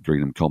a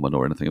Greenham Common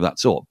or anything of that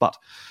sort, but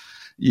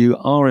you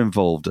are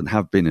involved and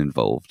have been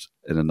involved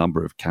in a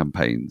number of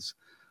campaigns.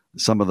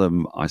 Some of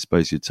them, I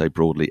suppose you'd say,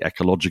 broadly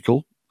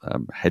ecological,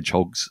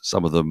 hedgehogs,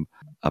 some of them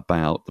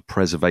about the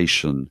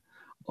preservation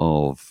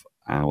of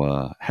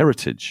our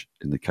heritage,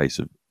 in the case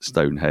of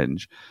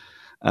Stonehenge,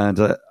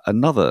 and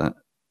another,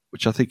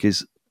 which I think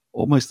is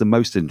almost the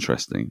most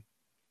interesting,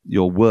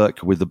 your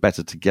work with the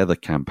Better Together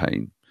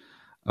campaign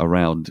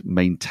around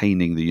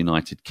maintaining the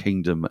United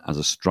Kingdom as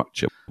a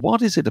structure.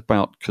 What is it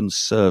about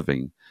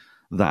conserving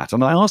that?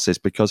 And I ask this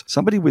because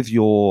somebody with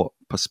your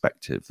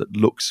perspective that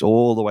looks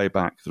all the way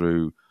back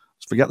through,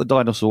 forget the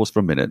dinosaurs for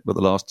a minute, but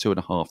the last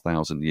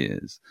 2,500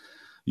 years,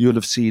 you'll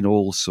have seen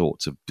all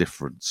sorts of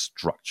different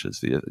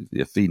structures, the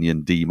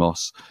Athenian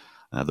demos,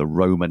 the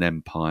Roman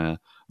Empire,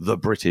 the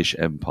British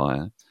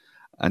Empire.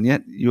 And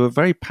yet you are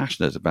very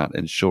passionate about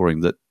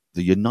ensuring that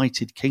the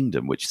United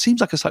Kingdom, which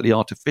seems like a slightly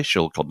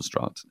artificial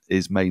construct,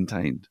 is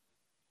maintained.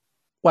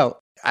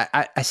 Well,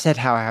 I said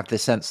how I have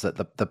this sense that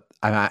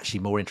I'm actually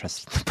more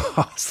interested in the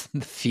past than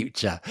the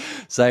future.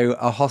 So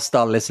a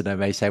hostile listener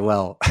may say,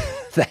 well,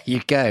 there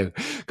you go.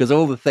 Because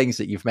all the things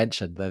that you've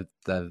mentioned,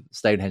 the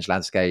Stonehenge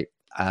landscape,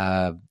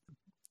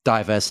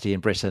 diversity in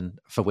Britain,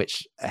 for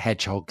which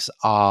hedgehogs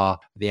are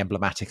the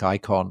emblematic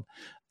icon,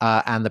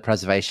 and the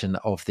preservation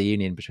of the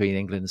union between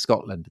England and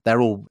Scotland,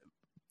 they're all,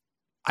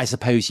 I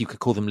suppose you could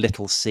call them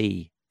little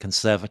c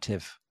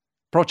conservative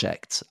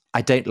projects.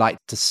 I don't like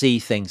to see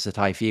things that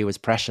I view as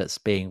precious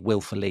being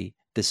willfully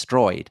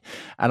destroyed.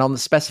 And on the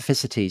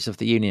specificities of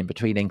the union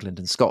between England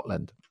and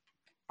Scotland,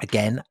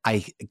 again,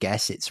 I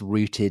guess it's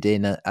rooted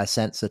in a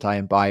sense that I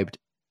imbibed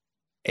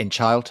in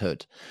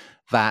childhood,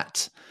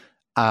 that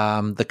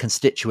the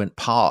constituent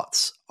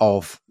parts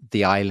of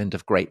the island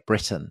of Great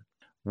Britain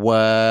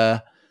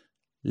were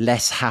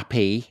less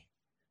happy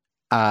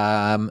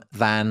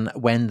than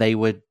when they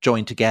were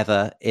joined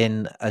together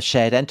in a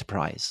shared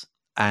enterprise.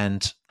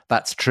 And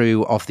that's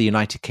true of the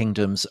United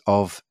Kingdoms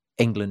of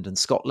England and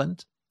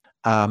Scotland.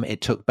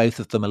 It took both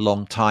of them a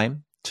long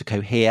time to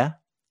cohere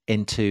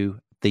into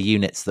the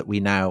units that we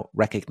now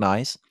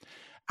recognise.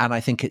 And I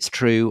think it's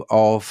true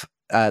of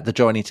the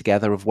joining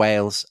together of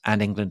Wales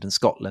and England and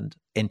Scotland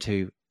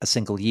into a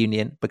single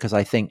union, because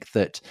I think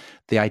that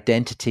the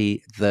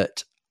identity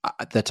that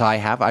I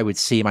have, I would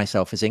see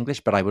myself as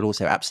English, but I would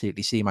also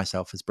absolutely see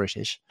myself as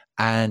British.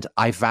 And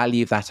I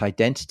value that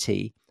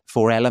identity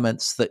for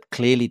elements that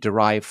clearly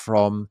derive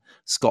from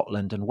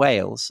Scotland and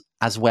Wales,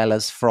 as well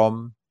as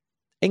from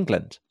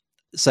England.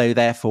 So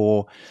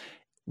therefore,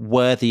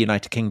 were the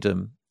United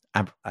Kingdom,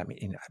 I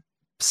mean,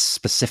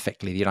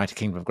 specifically the United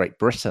Kingdom of Great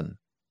Britain,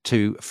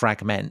 to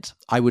fragment,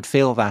 I would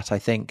feel that, I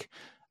think,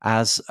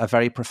 as a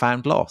very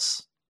profound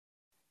loss.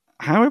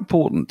 How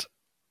important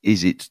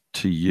is it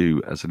to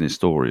you as an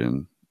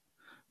historian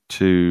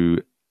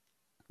to,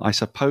 I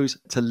suppose,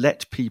 to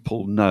let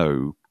people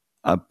know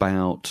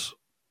about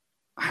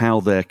how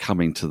they're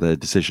coming to their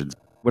decisions.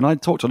 When I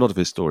talk to a lot of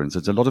historians,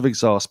 there's a lot of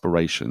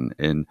exasperation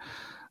in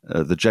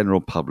the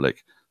general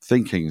public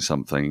thinking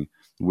something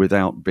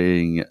without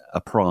being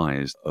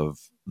apprised of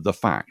the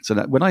facts.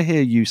 And when I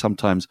hear you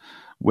sometimes,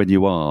 when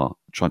you are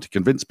trying to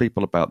convince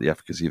people about the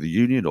efficacy of the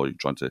union, or you're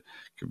trying to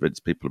convince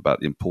people about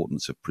the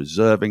importance of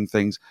preserving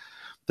things,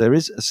 there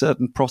is a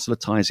certain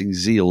proselytizing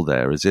zeal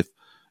there, as if,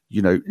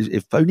 you know,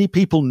 if only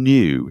people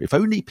knew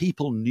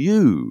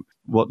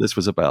what this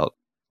was about.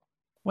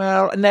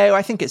 Well, no,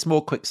 I think it's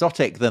more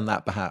quixotic than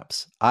that,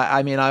 perhaps.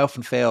 I mean, I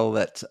often feel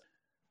that,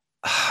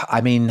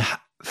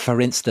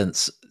 for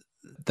instance,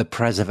 the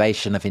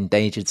preservation of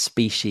endangered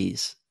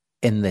species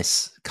in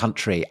this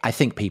country, I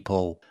think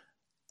people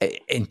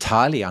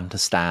entirely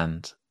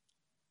understand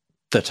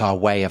that our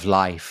way of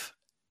life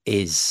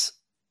is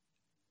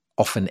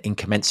often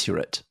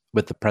incommensurate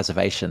with the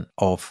preservation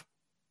of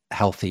a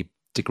healthy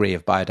degree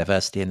of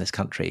biodiversity in this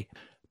country.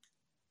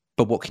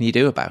 But what can you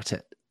do about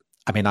it?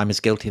 I mean, I'm as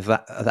guilty of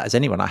that as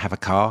anyone. I have a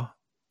car,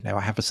 you know,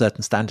 I have a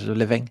certain standard of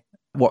living.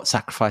 What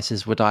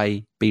sacrifices would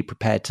I be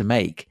prepared to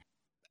make?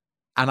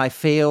 And I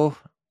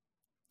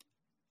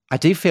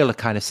do feel a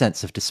kind of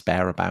sense of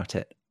despair about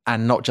it.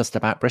 And not just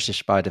about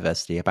British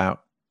biodiversity,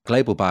 about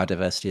global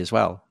biodiversity as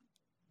well.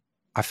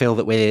 I feel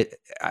that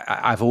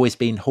I've always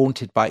been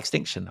haunted by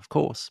extinction, of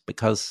course,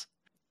 because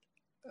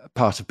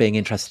part of being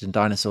interested in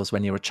dinosaurs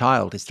when you're a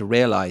child is to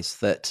realize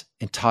that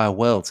entire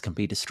worlds can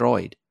be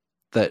destroyed,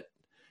 that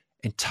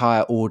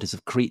entire orders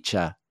of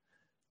creature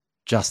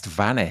just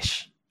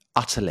vanish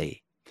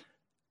utterly.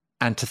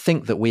 And to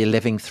think that we're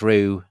living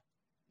through,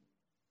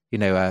 you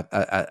know,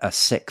 a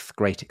sixth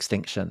great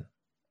extinction,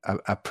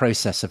 a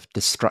process of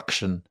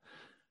destruction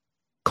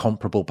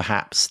comparable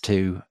perhaps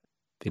to,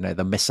 you know,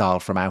 the missile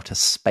from outer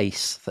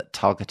space that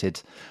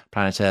targeted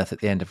planet Earth at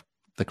the end of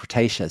the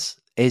Cretaceous,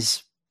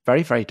 is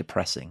very, very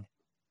depressing.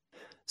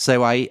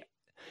 So I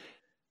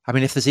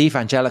mean, if there's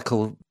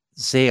evangelical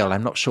zeal,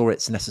 I'm not sure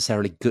it's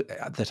necessarily good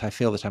that I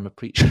feel that I'm a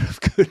preacher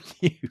of good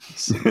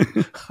news.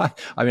 I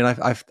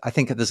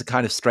think that there's a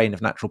kind of strain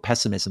of natural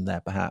pessimism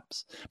there,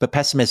 perhaps. But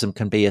pessimism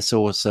can be a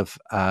source of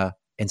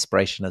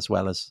inspiration as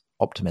well as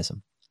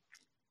optimism.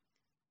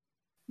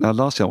 Now,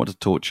 lastly, I want to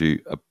talk to you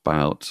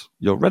about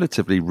your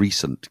relatively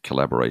recent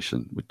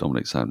collaboration with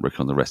Dominic Sandbrook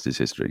on The Rest is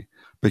History,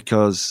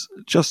 because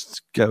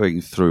just going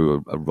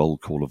through a roll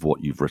call of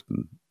what you've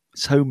written,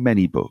 so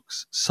many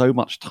books, so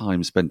much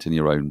time spent in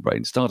your own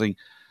brain, starting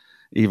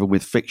even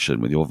with fiction,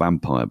 with your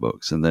vampire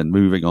books, and then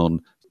moving on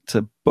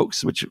to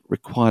books which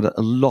required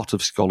a lot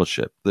of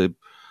scholarship. The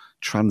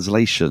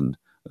translation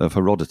of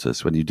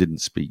Herodotus when you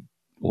didn't speak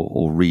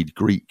or read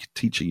Greek,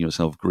 teaching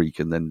yourself Greek,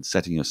 and then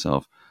setting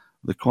yourself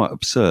the quite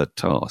absurd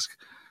task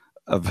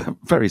of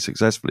very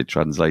successfully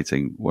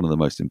translating one of the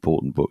most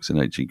important books in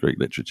ancient Greek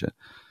literature.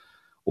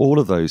 All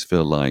of those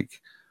feel like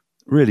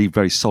really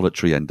very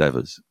solitary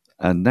endeavors.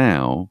 And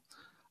now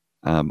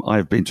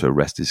I've been to a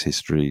Rest is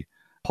History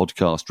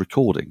podcast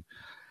recording,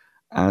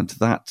 and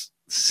that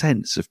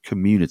sense of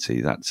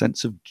community, that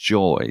sense of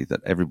joy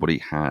that everybody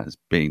has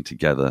being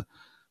together,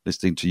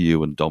 listening to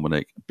you and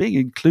Dominic, being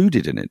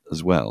included in it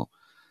as well,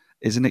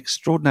 is an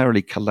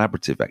extraordinarily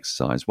collaborative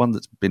exercise, one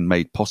that's been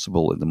made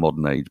possible in the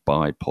modern age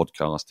by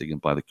podcasting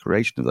and by the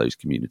creation of those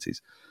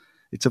communities.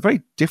 It's a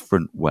very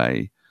different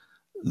way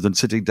than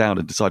sitting down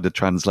and deciding to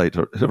translate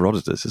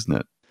Herodotus, isn't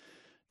it?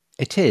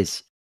 It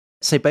is.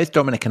 So both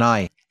Dominic and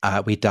I,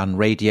 we'd done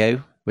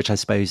radio, which I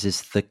suppose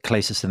is the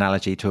closest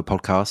analogy to a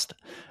podcast,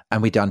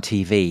 and we'd done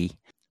TV.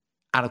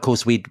 And of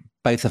course, we'd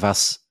both of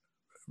us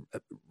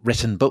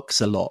written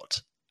books a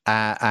lot.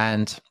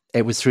 And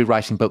it was through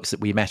writing books that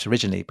we met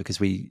originally, because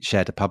we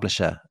shared a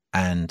publisher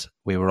and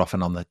we were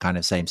often on the kind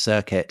of same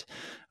circuit.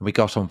 And we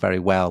got on very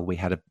well. We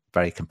had a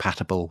very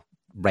compatible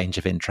range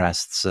of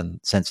interests and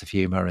sense of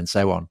humor and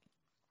so on.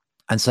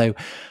 And so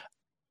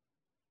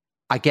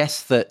I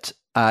guess that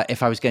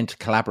if I was going to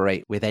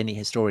collaborate with any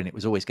historian, it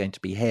was always going to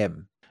be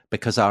him,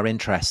 because our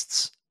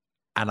interests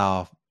and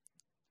our,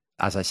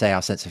 as I say,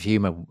 our sense of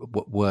humor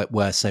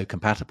were so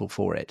compatible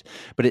for it.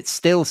 But it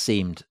still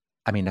seemed,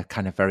 I mean, a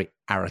kind of very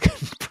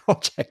arrogant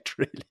project,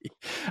 really.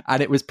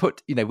 And it was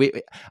put, you know,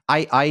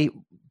 I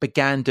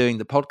began doing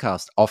the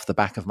podcast off the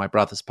back of my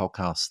brother's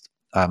podcast,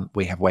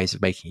 We Have Ways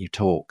of Making You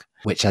Talk,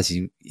 which, as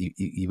you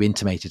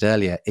intimated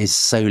earlier, is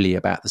solely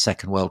about the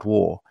Second World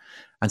War.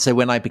 And so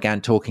when I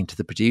began talking to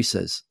the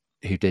producers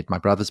who did my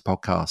brother's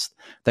podcast,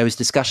 there was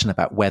discussion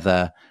about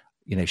whether,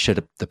 you know,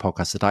 should the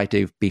podcast that I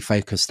do be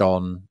focused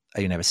on,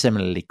 you know, a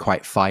similarly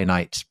quite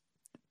finite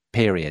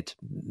period,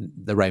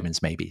 the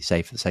Romans maybe,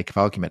 say for the sake of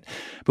argument.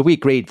 But we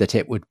agreed that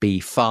it would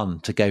be fun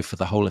to go for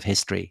the whole of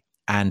history.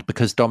 And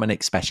because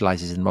Dominic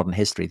specializes in modern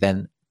history,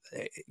 then,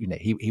 you know,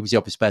 he was the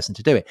obvious person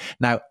to do it.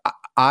 Now,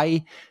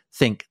 I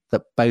think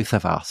that both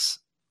of us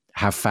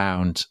have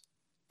found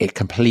it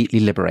completely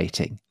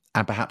liberating,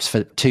 and perhaps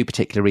for two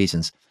particular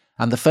reasons.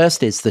 And the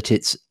first is that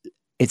it's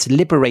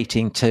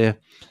liberating to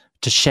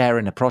share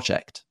in a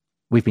project.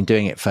 We've been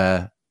doing it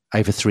for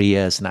over 3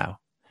 years now.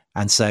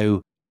 And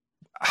so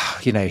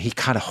he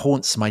kind of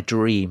haunts my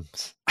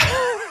dreams.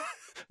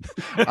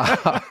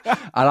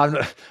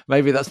 And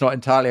maybe that's not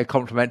entirely a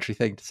complimentary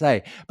thing to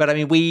say, but I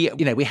mean, we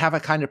have a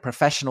kind of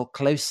professional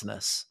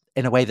closeness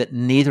in a way that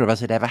neither of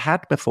us had ever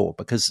had before,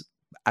 because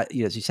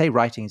as you say,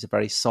 writing is a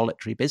very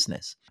solitary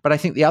business. But I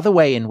think the other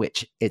way in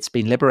which it's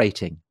been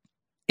liberating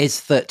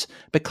is that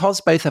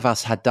because both of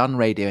us had done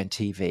radio and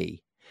TV,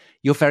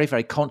 you're very,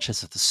 very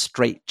conscious of the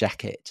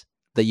straitjacket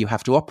that you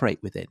have to operate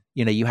within.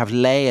 You have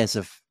layers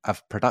of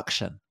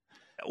production,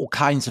 all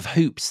kinds of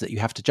hoops that you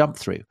have to jump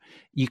through.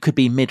 You could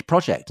be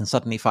mid-project and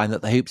suddenly find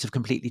that the hoops have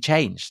completely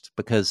changed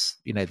because,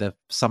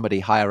 somebody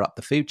higher up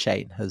the food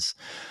chain has,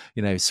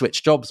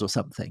 switched jobs or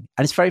something.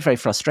 And it's very, very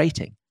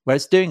frustrating.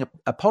 Whereas doing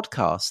a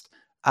podcast,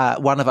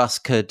 one of us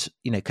can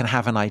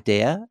have an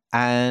idea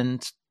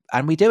and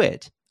we do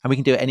it. And we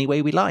can do it any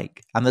way we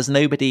like. And there's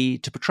nobody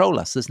to patrol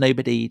us. There's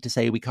nobody to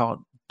say we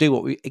can't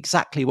do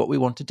exactly what we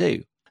want to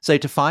do. So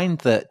to find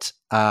that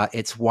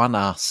it's won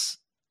us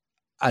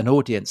an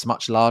audience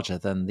much larger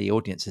than the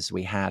audiences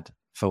we had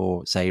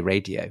for, say,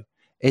 radio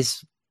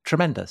is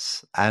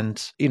tremendous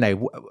and,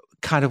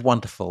 kind of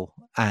wonderful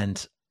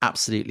and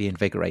absolutely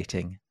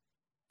invigorating.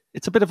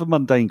 It's a bit of a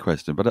mundane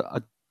question, but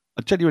I'm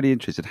genuinely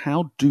interested.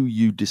 How do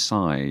you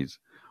decide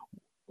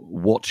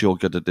what you're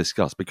going to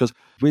discuss? Because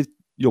with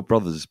your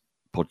brother's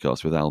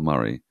podcast with Al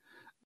Murray,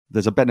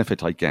 there's a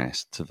benefit, I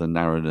guess, to the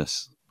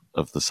narrowness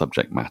of the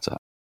subject matter.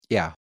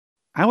 Yeah.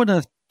 How on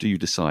earth do you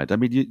decide? I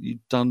mean,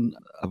 you've done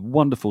a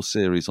wonderful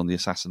series on the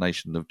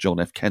assassination of John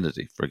F.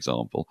 Kennedy, for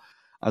example,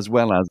 as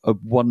well as a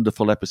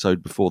wonderful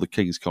episode before the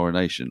King's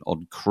coronation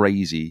on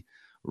crazy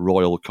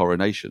royal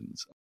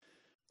coronations.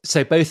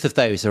 So both of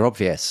those are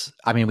obvious.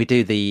 I mean, we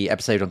do the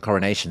episode on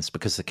coronations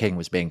because the King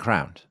was being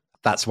crowned.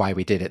 That's why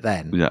we did it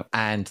then. Yeah.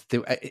 And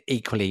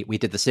equally, we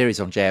did the series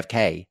on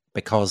JFK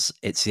because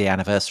it's the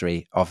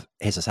anniversary of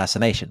his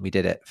assassination. We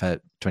did it for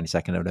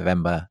 22nd of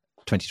November,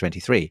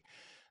 2023.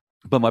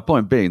 But my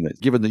point being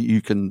that given that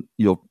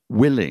you're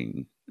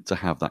willing to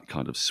have that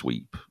kind of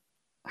sweep,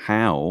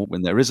 how,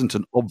 when there isn't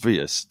an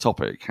obvious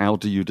topic, how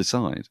do you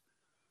decide?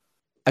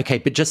 Okay,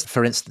 but just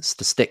for instance,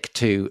 to stick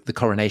to the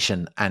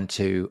coronation and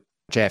to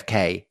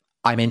JFK,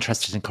 I'm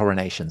interested in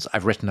coronations.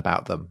 I've written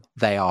about them.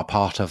 They are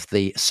part of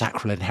the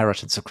sacral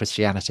inheritance of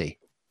Christianity.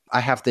 I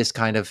have this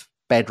kind of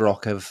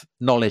bedrock of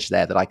knowledge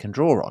there that I can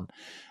draw on.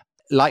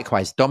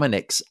 Likewise,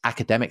 Dominic's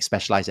academic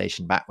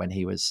specialization back when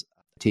he was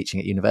teaching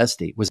at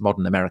university was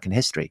modern American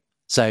history.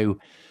 So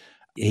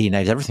he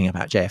knows everything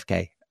about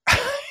JFK.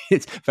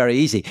 It's very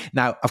easy.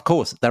 Now, of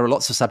course, there are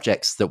lots of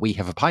subjects that we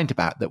have opined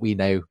about that we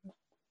know,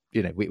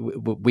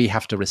 we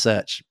have to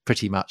research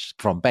pretty much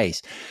from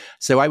base.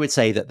 So I would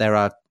say that there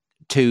are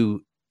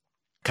two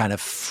kind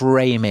of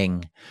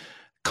framing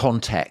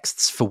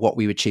contexts for what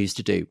we would choose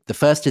to do. The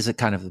first is a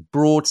kind of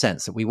broad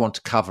sense that we want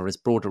to cover as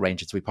broad a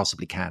range as we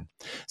possibly can.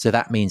 So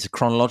that means a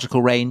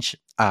chronological range.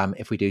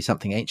 If we do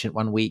something ancient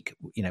one week,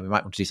 we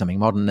might want to do something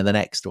modern in the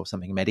next, or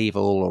something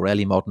medieval or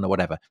early modern or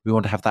whatever. We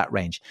want to have that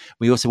range.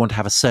 We also want to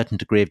have a certain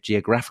degree of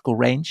geographical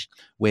range.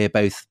 We're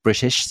both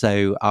British,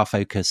 so our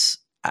focus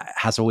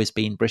has always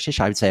been British.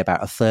 I would say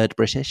about a third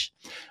British,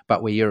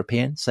 but we're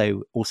European.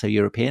 So also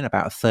European,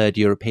 about a third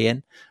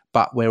European,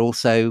 but we're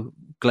also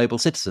global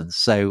citizens.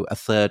 So a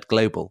third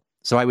global.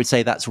 So I would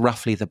say that's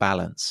roughly the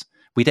balance.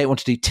 We don't want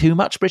to do too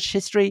much British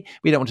history.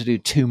 We don't want to do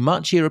too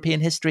much European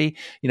history.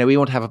 We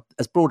want to have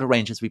as broad a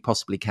range as we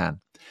possibly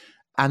can.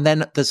 And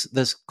then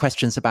there's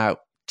questions about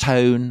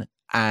tone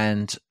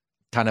and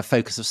kind of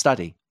focus of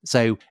study.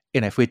 So,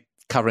 if we're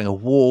covering a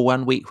war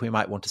one week, we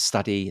might want to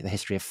study the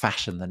history of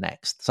fashion the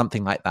next,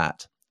 something like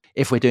that.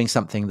 If we're doing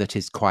something that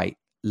is quite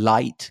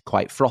light,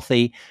 quite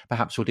frothy,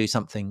 perhaps we'll do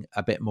something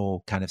a bit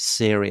more kind of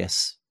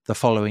serious the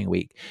following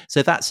week.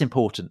 So that's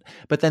important.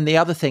 But then the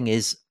other thing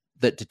is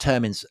that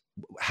determines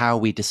how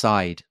we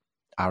decide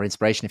our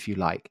inspiration, if you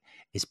like,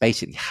 is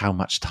basically how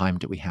much time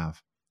do we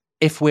have.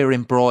 If we're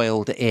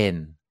embroiled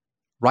in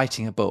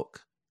writing a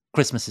book,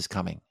 Christmas is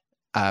coming,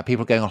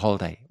 people are going on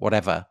holiday,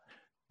 whatever,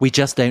 we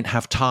just don't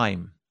have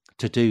time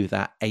to do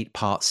that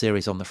 8-part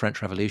series on the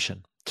French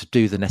Revolution, to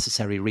do the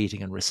necessary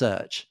reading and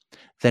research,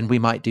 then we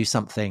might do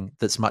something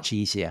that's much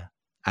easier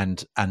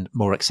and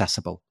more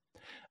accessible.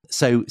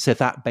 So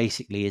that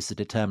basically is the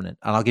determinant.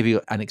 And I'll give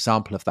you an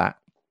example of that.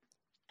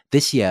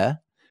 This year,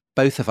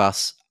 both of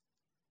us,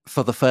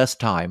 for the first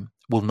time,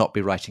 will not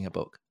be writing a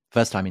book.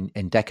 First time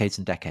in decades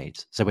and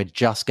decades. So we're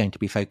just going to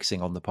be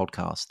focusing on the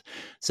podcast.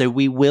 So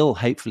we will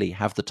hopefully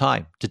have the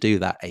time to do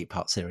that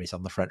 8-part series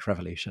on the French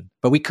Revolution.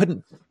 But we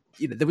couldn't,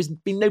 there was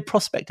been no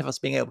prospect of us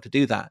being able to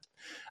do that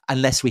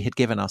unless we had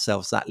given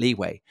ourselves that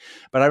leeway.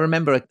 But I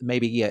remember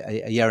maybe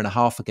a year and a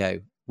half ago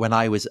when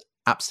I was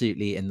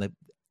absolutely in the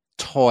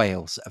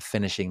toils of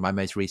finishing my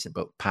most recent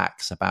book,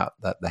 Pax, about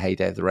the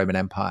heyday of the Roman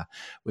Empire,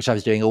 which I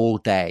was doing all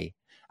day,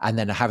 and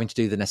then having to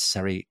do the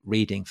necessary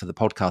reading for the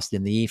podcast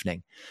in the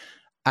evening.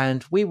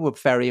 And we were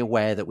very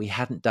aware that we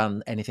hadn't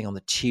done anything on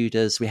the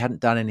Tudors. We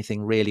hadn't done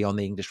anything really on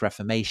the English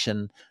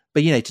Reformation.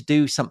 But, to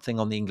do something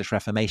on the English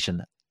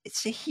Reformation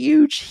it's a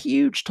huge,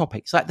 huge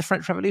topic. It's like the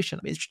French Revolution.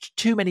 I mean, it's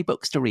too many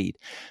books to read.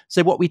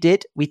 So what we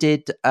did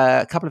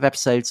a couple of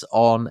episodes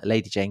on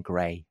Lady Jane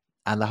Grey.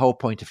 And the whole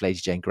point of Lady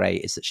Jane Grey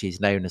is that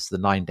she's known as the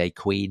 9-day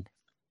queen.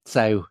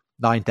 So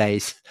 9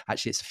 days,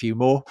 actually it's a few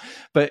more,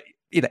 but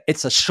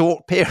it's a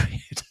short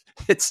period.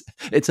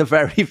 It's a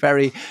very,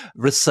 very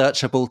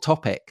researchable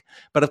topic.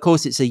 But of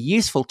course, it's a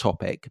useful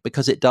topic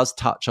because it does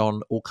touch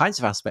on all kinds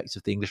of aspects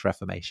of the English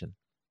Reformation.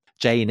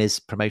 Jane is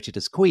promoted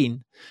as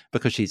queen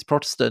because she's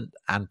Protestant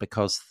and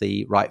because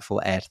the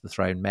rightful heir to the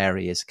throne,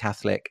 Mary, is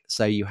Catholic.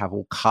 So you have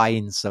all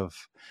kinds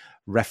of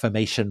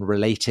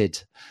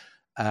Reformation-related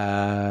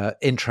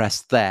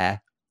interest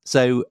there.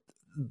 So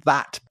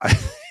that's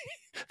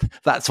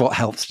what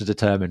helps to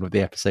determine with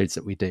the episodes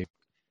that we do.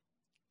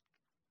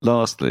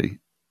 Lastly,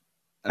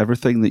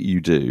 everything that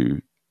you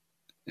do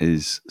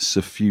is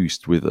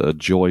suffused with a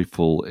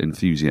joyful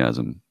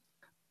enthusiasm,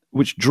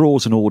 which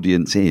draws an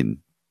audience in.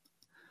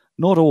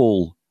 Not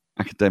all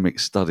academic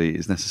study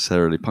is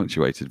necessarily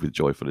punctuated with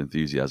joyful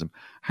enthusiasm.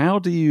 How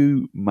do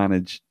you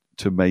manage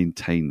to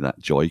maintain that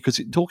joy?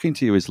 Because talking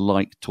to you is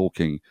like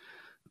talking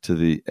to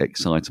the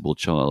excitable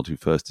child who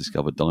first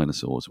discovered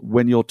dinosaurs.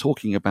 When you're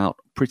talking about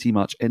pretty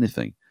much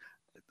anything,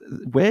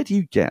 where do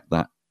you get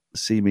that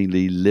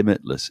seemingly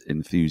limitless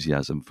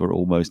enthusiasm for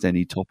almost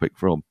any topic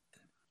from?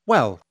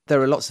 Well,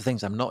 there are lots of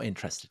things I'm not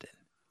interested in.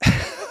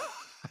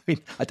 I mean,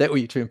 I don't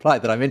want you to imply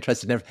that I'm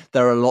interested in everything.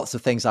 There are lots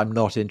of things I'm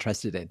not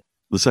interested in.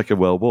 The Second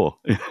World War.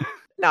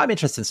 No, I'm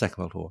interested in the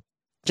Second World War.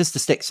 Just to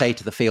say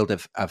to the field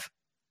of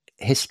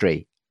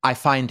history, I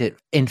find it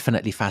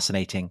infinitely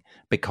fascinating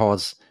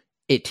because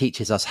it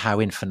teaches us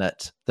how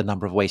infinite the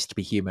number of ways to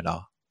be human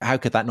are. How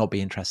could that not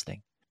be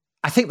interesting?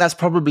 I think that's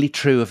probably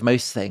true of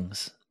most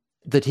things,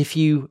 that if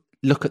you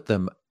look at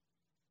them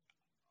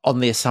on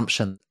the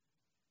assumption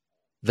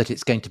that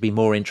it's going to be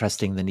more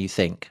interesting than you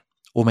think,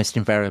 almost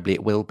invariably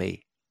it will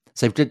be.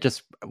 So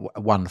just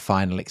one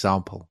final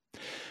example.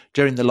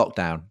 During the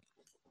lockdown,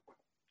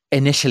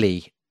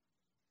 initially,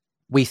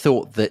 we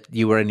thought that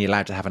you were only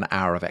allowed to have an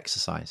hour of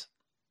exercise.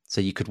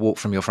 So you could walk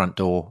from your front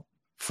door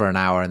for an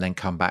hour and then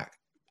come back,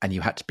 and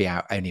you had to be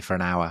out only for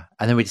an hour.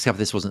 And then we discovered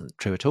this wasn't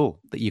true at all,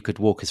 that you could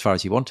walk as far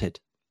as you wanted,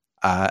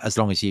 as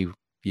long as you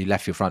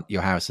left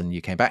your house and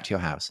you came back to your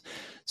house.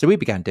 So we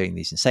began doing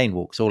these insane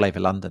walks all over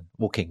London,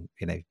 walking,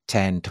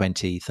 10,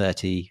 20,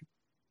 30,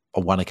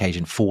 on one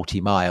occasion,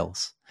 40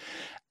 miles.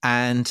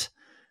 And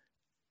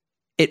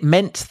it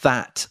meant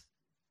that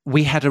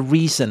we had a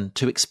reason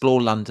to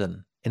explore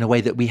London in a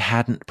way that we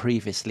hadn't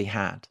previously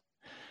had.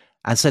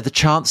 And so the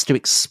chance to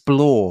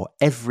explore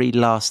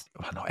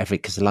not every,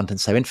 because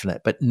London's so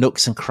infinite, but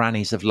nooks and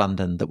crannies of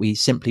London that we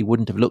simply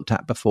wouldn't have looked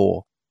at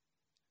before,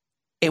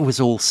 it was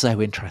all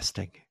so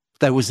interesting.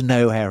 There was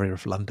no area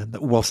of London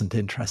that wasn't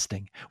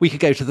interesting. We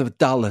could go to the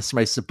dullest,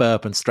 most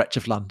suburban stretch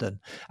of London,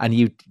 and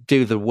you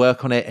do the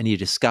work on it and you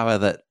discover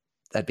that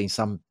there'd been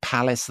some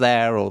palace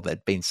there, or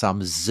there'd been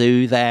some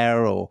zoo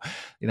there, or,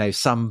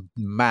 some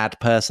mad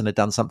person had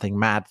done something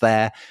mad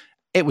there.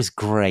 It was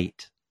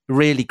great,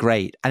 really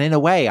great. And in a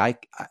way, I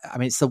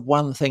mean, it's the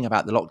one thing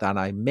about the lockdown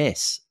I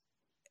miss,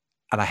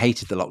 and I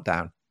hated the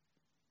lockdown.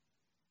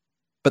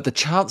 But the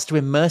chance to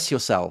immerse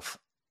yourself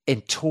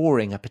in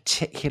touring a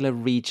particular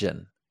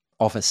region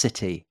of a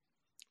city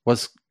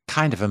was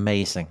kind of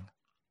amazing.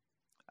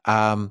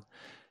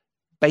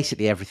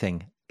 Basically,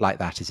 everything like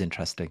that is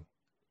interesting.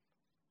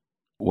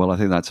 Well, I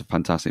think that's a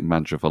fantastic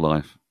mantra for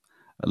life.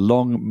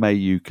 Long may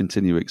you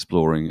continue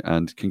exploring,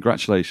 and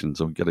congratulations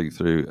on getting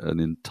through an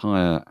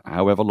entire,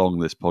 however long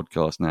this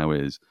podcast now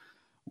is,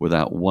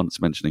 without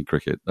once mentioning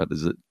cricket. That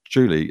is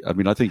truly, I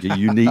think a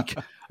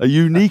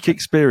unique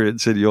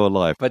experience in your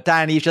life. But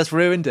Dan, you've just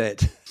ruined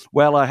it.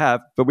 Well, I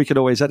have, but we can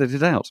always edit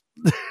it out.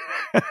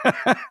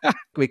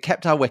 We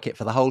kept our wicket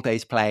for the whole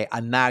day's play,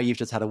 and now you've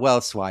just had a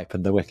world swipe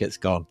and the wicket's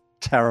gone.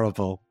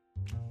 Terrible.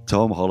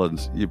 Tom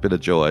Holland, you've been a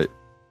joy.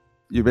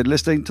 You've been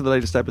listening to the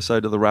latest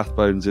episode of the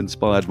Rathbones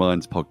Inspired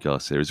Minds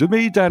podcast series with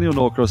me, Daniel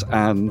Norcross,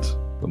 and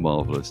the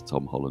marvellous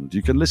Tom Holland.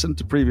 You can listen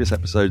to previous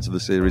episodes of the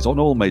series on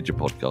all major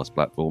podcast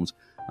platforms.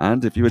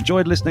 And if you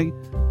enjoyed listening,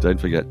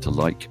 don't forget to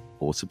like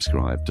or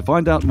subscribe. To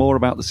find out more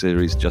about the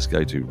series, just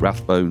go to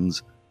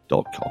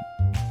rathbones.com.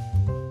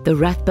 The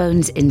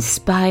Rathbones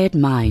Inspired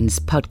Minds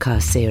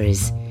podcast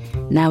series,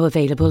 now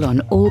available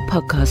on all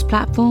podcast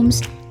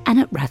platforms and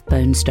at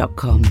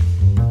rathbones.com.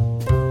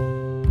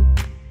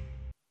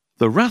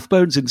 The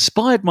Rathbones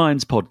Inspired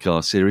Minds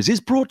podcast series is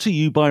brought to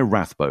you by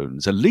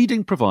Rathbones, a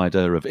leading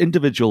provider of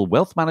individual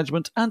wealth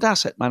management and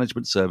asset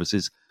management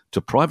services to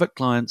private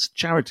clients,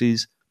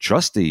 charities,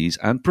 trustees,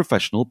 and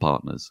professional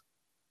partners.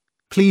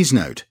 Please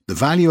note, the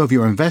value of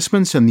your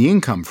investments and the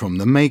income from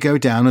them may go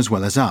down as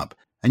well as up,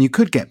 and you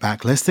could get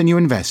back less than you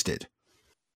invested.